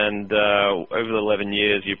 and over the 11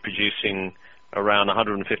 years, you're producing around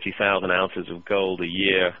 150,000 ounces of gold a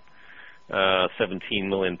year, 17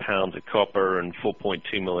 million pounds of copper, and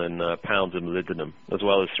 4.2 million pounds of molybdenum, as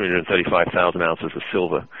well as 335,000 ounces of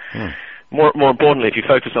silver. More importantly, if you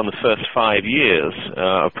focus on the first 5 years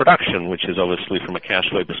of production, which is obviously from a cash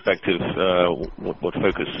flow perspective, what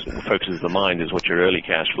focuses the mind is what's your early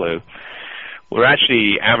cash flow. We're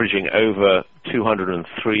actually averaging over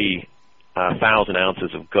 203,000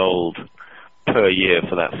 ounces of gold per year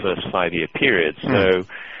for that first 5-year period. So,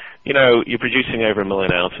 you're producing over 1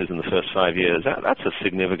 million ounces in the first 5 years. That's a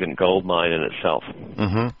significant gold mine in itself.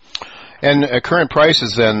 Mm-hmm. And current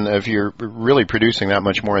prices then, if you're really producing that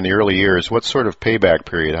much more in the early years, what sort of payback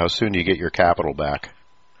period? How soon do you get your capital back?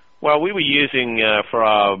 Well, we were using for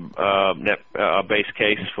our base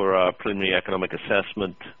case for our preliminary economic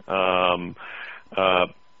assessment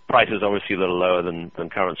prices obviously a little lower than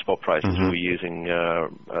current spot prices. Mm-hmm. We were using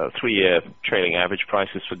 3-year trailing average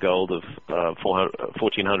prices for gold of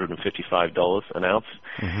 $1,455 an ounce.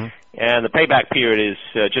 Mm-hmm. And the payback period is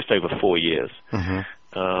just over 4 years. Mm-hmm.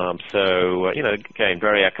 Again,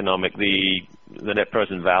 very economic. The net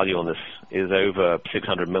present value on this is over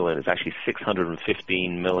 $600 million. It's actually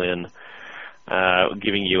 $615 million,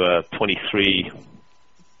 giving you a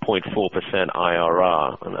 23.4%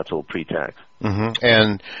 IRR, and that's all pre-tax. Mm-hmm.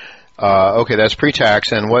 And, okay, that's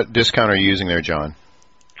pre-tax. And what discount are you using there, John?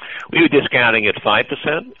 We were discounting at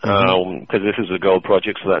 5%, because this is a gold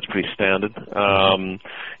project, so that's pretty standard.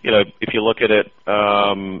 If you look at it,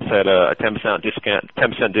 say at a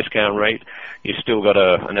 10% discount rate, you still got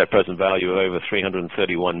a net present value of over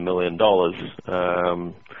 $331 million.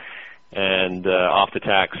 And after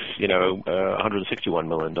tax, $161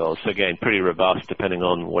 million. So again, pretty robust depending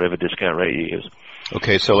on whatever discount rate you use.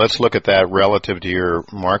 Okay, so let's look at that relative to your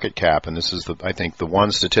market cap, and this is, I think, the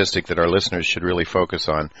one statistic that our listeners should really focus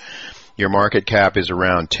on. Your market cap is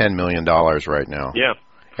around $10 million right now. Yeah.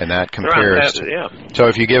 And that compares to, so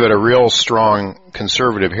if you give it a real strong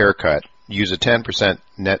conservative haircut, use a 10%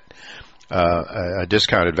 net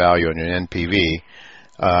discounted value on your NPV,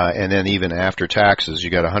 and then even after taxes, you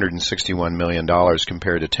got $161 million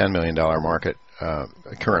compared to $10 million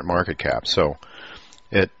current market cap. So,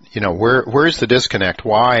 where's the disconnect?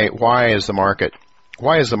 Why is the market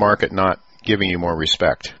not giving you more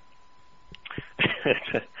respect?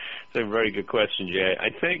 It's a very good question, Jay. I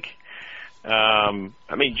think,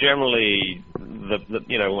 generally,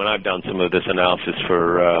 when I've done some of this analysis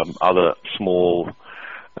for other small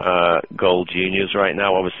gold juniors right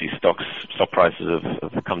now, obviously stock prices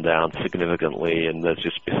have come down significantly, and there's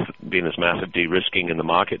just been this massive de-risking in the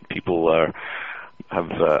market. People have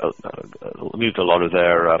moved a lot of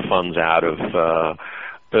their funds out of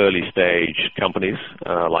early stage companies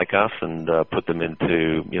like us and put them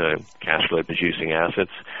into cash flow producing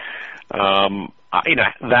assets.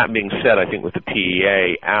 That being said, I think with the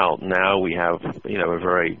PEA out now, we have a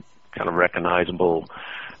very kind of recognizable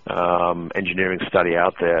engineering study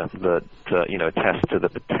out there that attests to the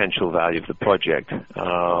potential value of the project.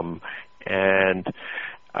 And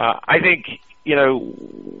I think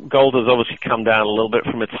gold has obviously come down a little bit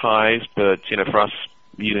from its highs, but for us,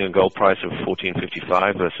 using a gold price of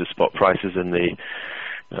 $1,455 versus spot prices in the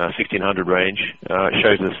 $1,600 range, it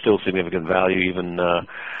shows there's still significant value even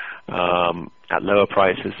at lower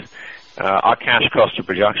prices. Our cash cost of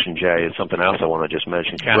production, Jay, is something else I want to just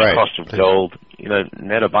mention. Cash cost of gold,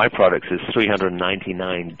 net of byproducts, is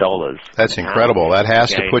 $399. That's incredible. That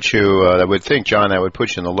has to put you. I would think, John, that would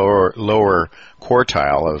put you in the lower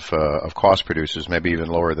quartile of cost producers, maybe even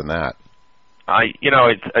lower than that.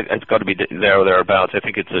 It's got to be there or thereabouts. I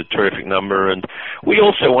think it's a terrific number, and we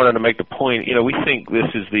also wanted to make the point. We think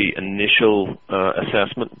this is the initial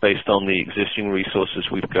assessment based on the existing resources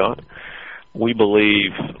we've got. We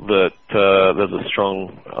believe that there's a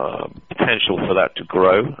strong potential for that to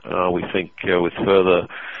grow. We think with further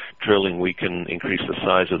drilling, we can increase the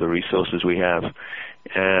size of the resources we have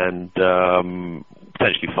and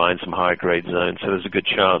potentially find some higher grade zones. So there's a good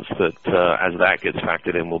chance that as that gets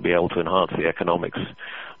factored in, we'll be able to enhance the economics,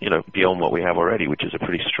 beyond what we have already, which is a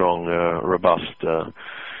pretty strong, robust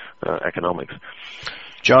economics.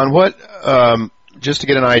 John, just to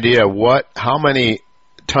get an idea, how many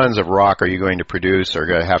tons of rock are you going to produce or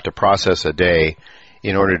going to have to process a day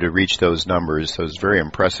in order to reach those numbers, those very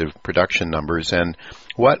impressive production numbers? And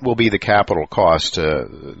what will be the capital cost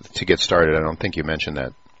to get started? I don't think you mentioned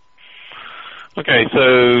that. Okay,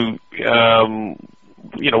 so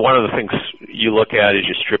one of the things you look at is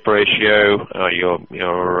your strip ratio, your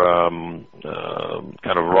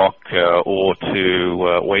kind of rock ore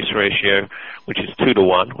to waste ratio, which is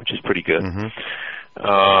 2-to-1, which is pretty good. Mm-hmm.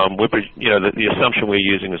 The assumption we're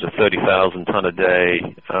using is a 30,000 ton a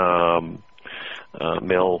day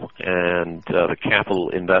mill, and the capital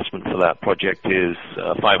investment for that project is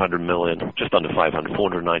 $500 million, just under 500,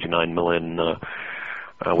 $499 million,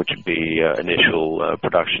 which would be initial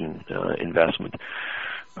production investment.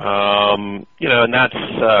 And that's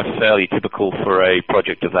fairly typical for a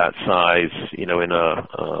project of that size, in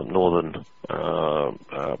a northern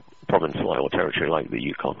province or territory like the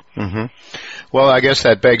Yukon. Mm-hmm. Well, I guess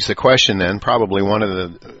that begs the question then. Probably one of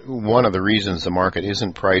the reasons the market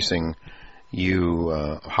isn't pricing you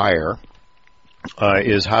higher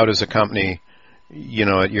is how does a company,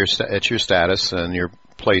 at your status and your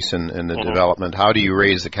place in the development, how do you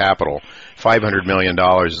raise the capital? $500 million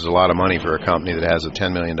is a lot of money for a company that has a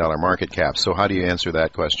 $10 million market cap. So how do you answer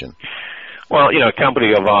that question? Well, a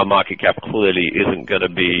company of our market cap clearly isn't going to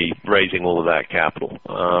be raising all of that capital.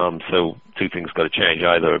 So two things got to change.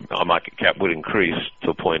 Either our market cap would increase to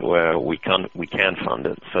a point where we can fund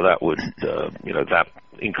it. So that would, that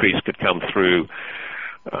increase could come through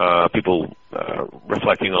people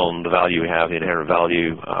reflecting on the value we have, the inherent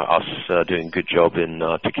value, us doing a good job in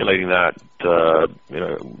articulating that,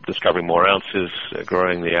 discovering more ounces,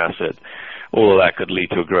 growing the asset. All of that could lead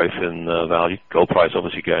to a growth in value. Gold price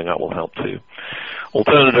obviously going up will help too.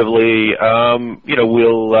 Alternatively,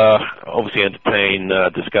 we'll obviously entertain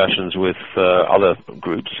discussions with other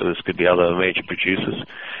groups. So this could be other major producers.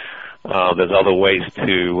 There's other ways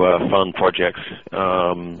to fund projects,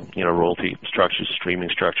 royalty structures, streaming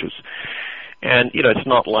structures. And, it's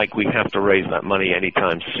not like we have to raise that money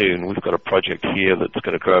anytime soon. We've got a project here that's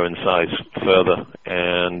going to grow in size further.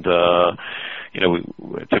 And,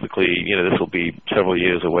 typically, this will be several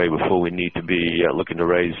years away before we need to be looking to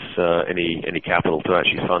raise any capital to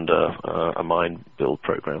actually fund a mine build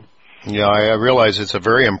program. Yeah, I realize it's a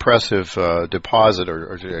very impressive deposit,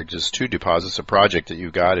 or just two deposits, a project that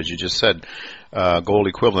you've got. As you just said, gold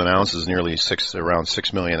equivalent ounces nearly around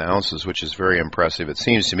 6 million ounces, which is very impressive. It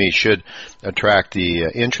seems to me should attract the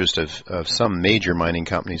interest of some major mining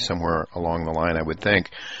companies somewhere along the line, I would think.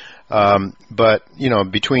 But,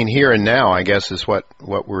 between here and now, I guess, is what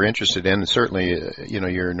we're interested in. And certainly,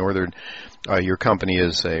 your company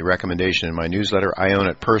is a recommendation in my newsletter. I own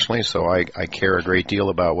it personally, so I care a great deal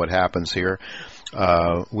about what happens here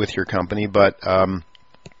with your company. But how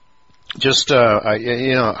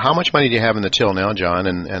much money do you have in the till now, John,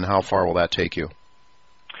 and how far will that take you?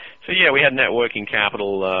 So we had net working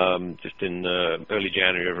capital just in early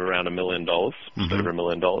January of around $1 million, just over $1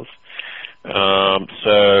 million.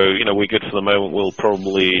 We're good for the moment. We'll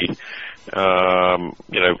probably,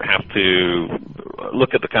 have to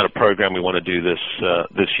look at the kind of program we want to do this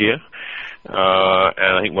year.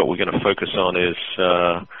 And I think what we're going to focus on is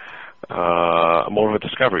more of a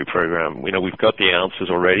discovery program. We've got the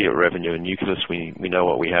ounces already at Revenue and Nucleus. We know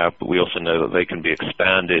what we have, but we also know that they can be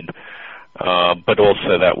expanded. But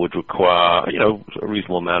also that would require, a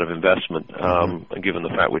reasonable amount of investment. And given the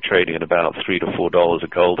fact we're trading at about $3 to $4 a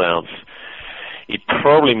gold ounce, it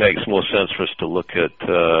probably makes more sense for us to look at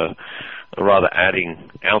rather adding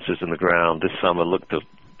ounces in the ground this summer, look to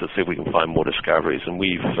see if we can find more discoveries. And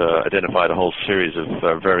we've identified a whole series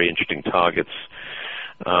of very interesting targets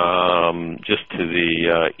just to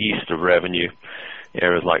the east of Revenue,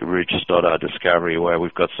 areas like Ridge, Stoddard Discovery, where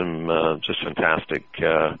we've got some just fantastic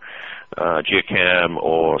geochem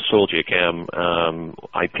or soil geochem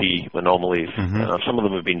IP anomalies. Some of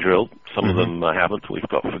them have been drilled, some of them haven't. We've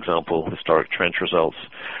got, for example, historic trench results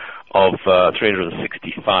of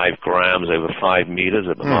 365 grams over 5 meters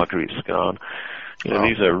at the Marguerite Skarn.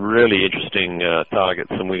 These are really interesting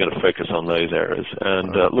targets, and we're going to focus on those areas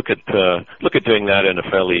and look at doing that in a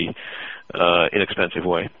fairly inexpensive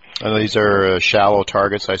way. And these are shallow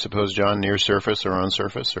targets, I suppose, John, near surface or on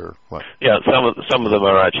surface, or what? Yeah, some of them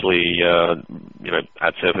are actually,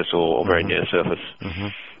 at surface or very near surface.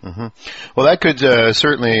 Well, that could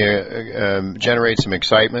certainly generate some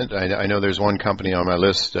excitement. I know there's one company on my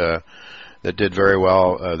list that did very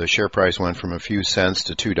well. The share price went from a few cents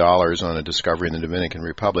to $2 on a discovery in the Dominican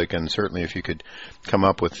Republic, and certainly if you could come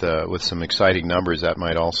up with some exciting numbers, that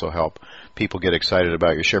might also help people get excited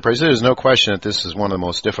about your share price. There's no question that this is one of the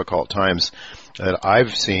most difficult times that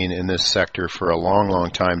I've seen in this sector for a long,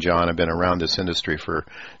 long time, John. I've been around this industry for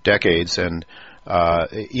decades, and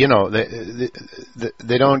they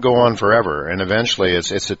don't go on forever. And eventually,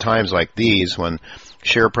 it's at times like these when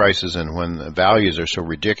share prices and when the values are so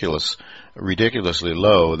ridiculously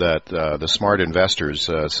low that the smart investors,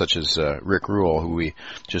 such as Rick Rule, who we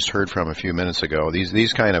just heard from a few minutes ago,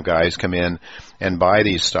 these kind of guys come in and buy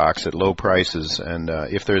these stocks at low prices. And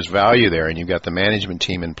if there's value there, and you've got the management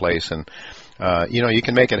team in place, and you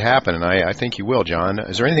can make it happen, and I think you will, John.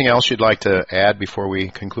 Is there anything else you'd like to add before we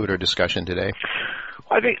conclude our discussion today?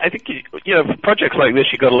 I think for projects like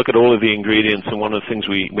this, you've got to look at all of the ingredients, and one of the things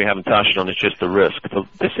we haven't touched on is just the risk. So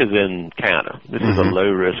this is in Canada. This is a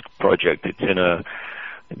low-risk project. It's in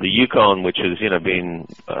the Yukon, which has been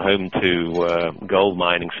home to gold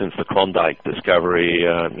mining since the Klondike discovery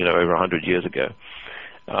over 100 years ago.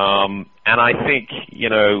 And I think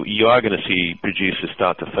you are going to see producers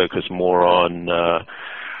start to focus more on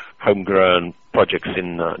homegrown projects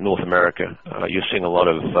in North America. You're seeing a lot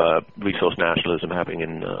of resource nationalism happening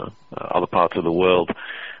in other parts of the world,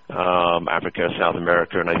 Africa, South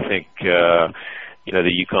America, and I think the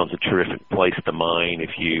Yukon's a terrific place to mine.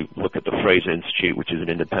 If you look at the Fraser Institute, which is an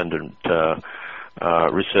independent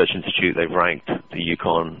research institute, they've ranked the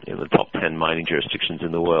Yukon in the top 10 mining jurisdictions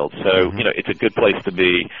in the world. So it's a good place to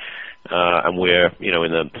be. And we're,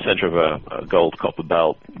 in the center of a gold copper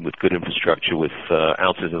belt with good infrastructure, with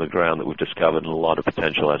ounces in the ground that we've discovered, and a lot of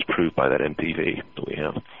potential as proved by that MPV that we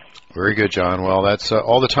have. Very good, John. Well, that's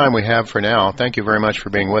all the time we have for now. Thank you very much for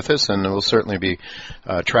being with us, and we'll certainly be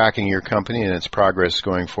tracking your company and its progress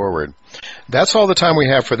going forward. That's all the time we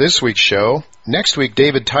have for this week's show. Next week,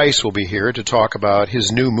 David Tice will be here to talk about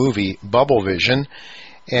his new movie, Bubble Vision.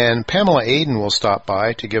 And Pamela Aden will stop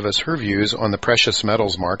by to give us her views on the precious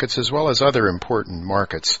metals markets as well as other important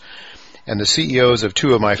markets. And the CEOs of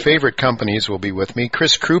two of my favorite companies will be with me.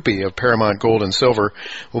 Chris Krupe of Paramount Gold and Silver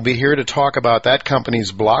will be here to talk about that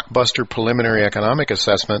company's blockbuster preliminary economic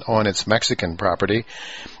assessment on its Mexican property.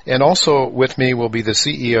 And also with me will be the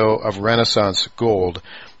CEO of Renaissance Gold.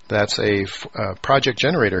 That's a project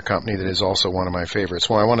generator company that is also one of my favorites.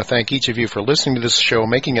 Well, I want to thank each of you for listening to this show,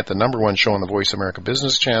 making it the #1 show on the Voice America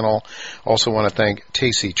Business Channel. Also want to thank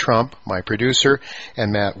Tacey Trump, my producer,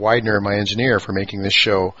 and Matt Widener, my engineer, for making this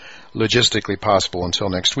show logistically possible. Until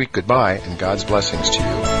next week, goodbye, and God's blessings to you.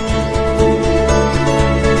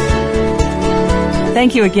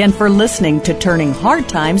 Thank you again for listening to Turning Hard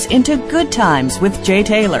Times into Good Times with Jay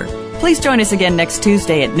Taylor. Please join us again next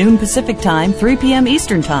Tuesday at noon Pacific Time, 3 p.m.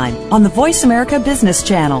 Eastern Time on the Voice America Business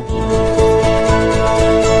Channel.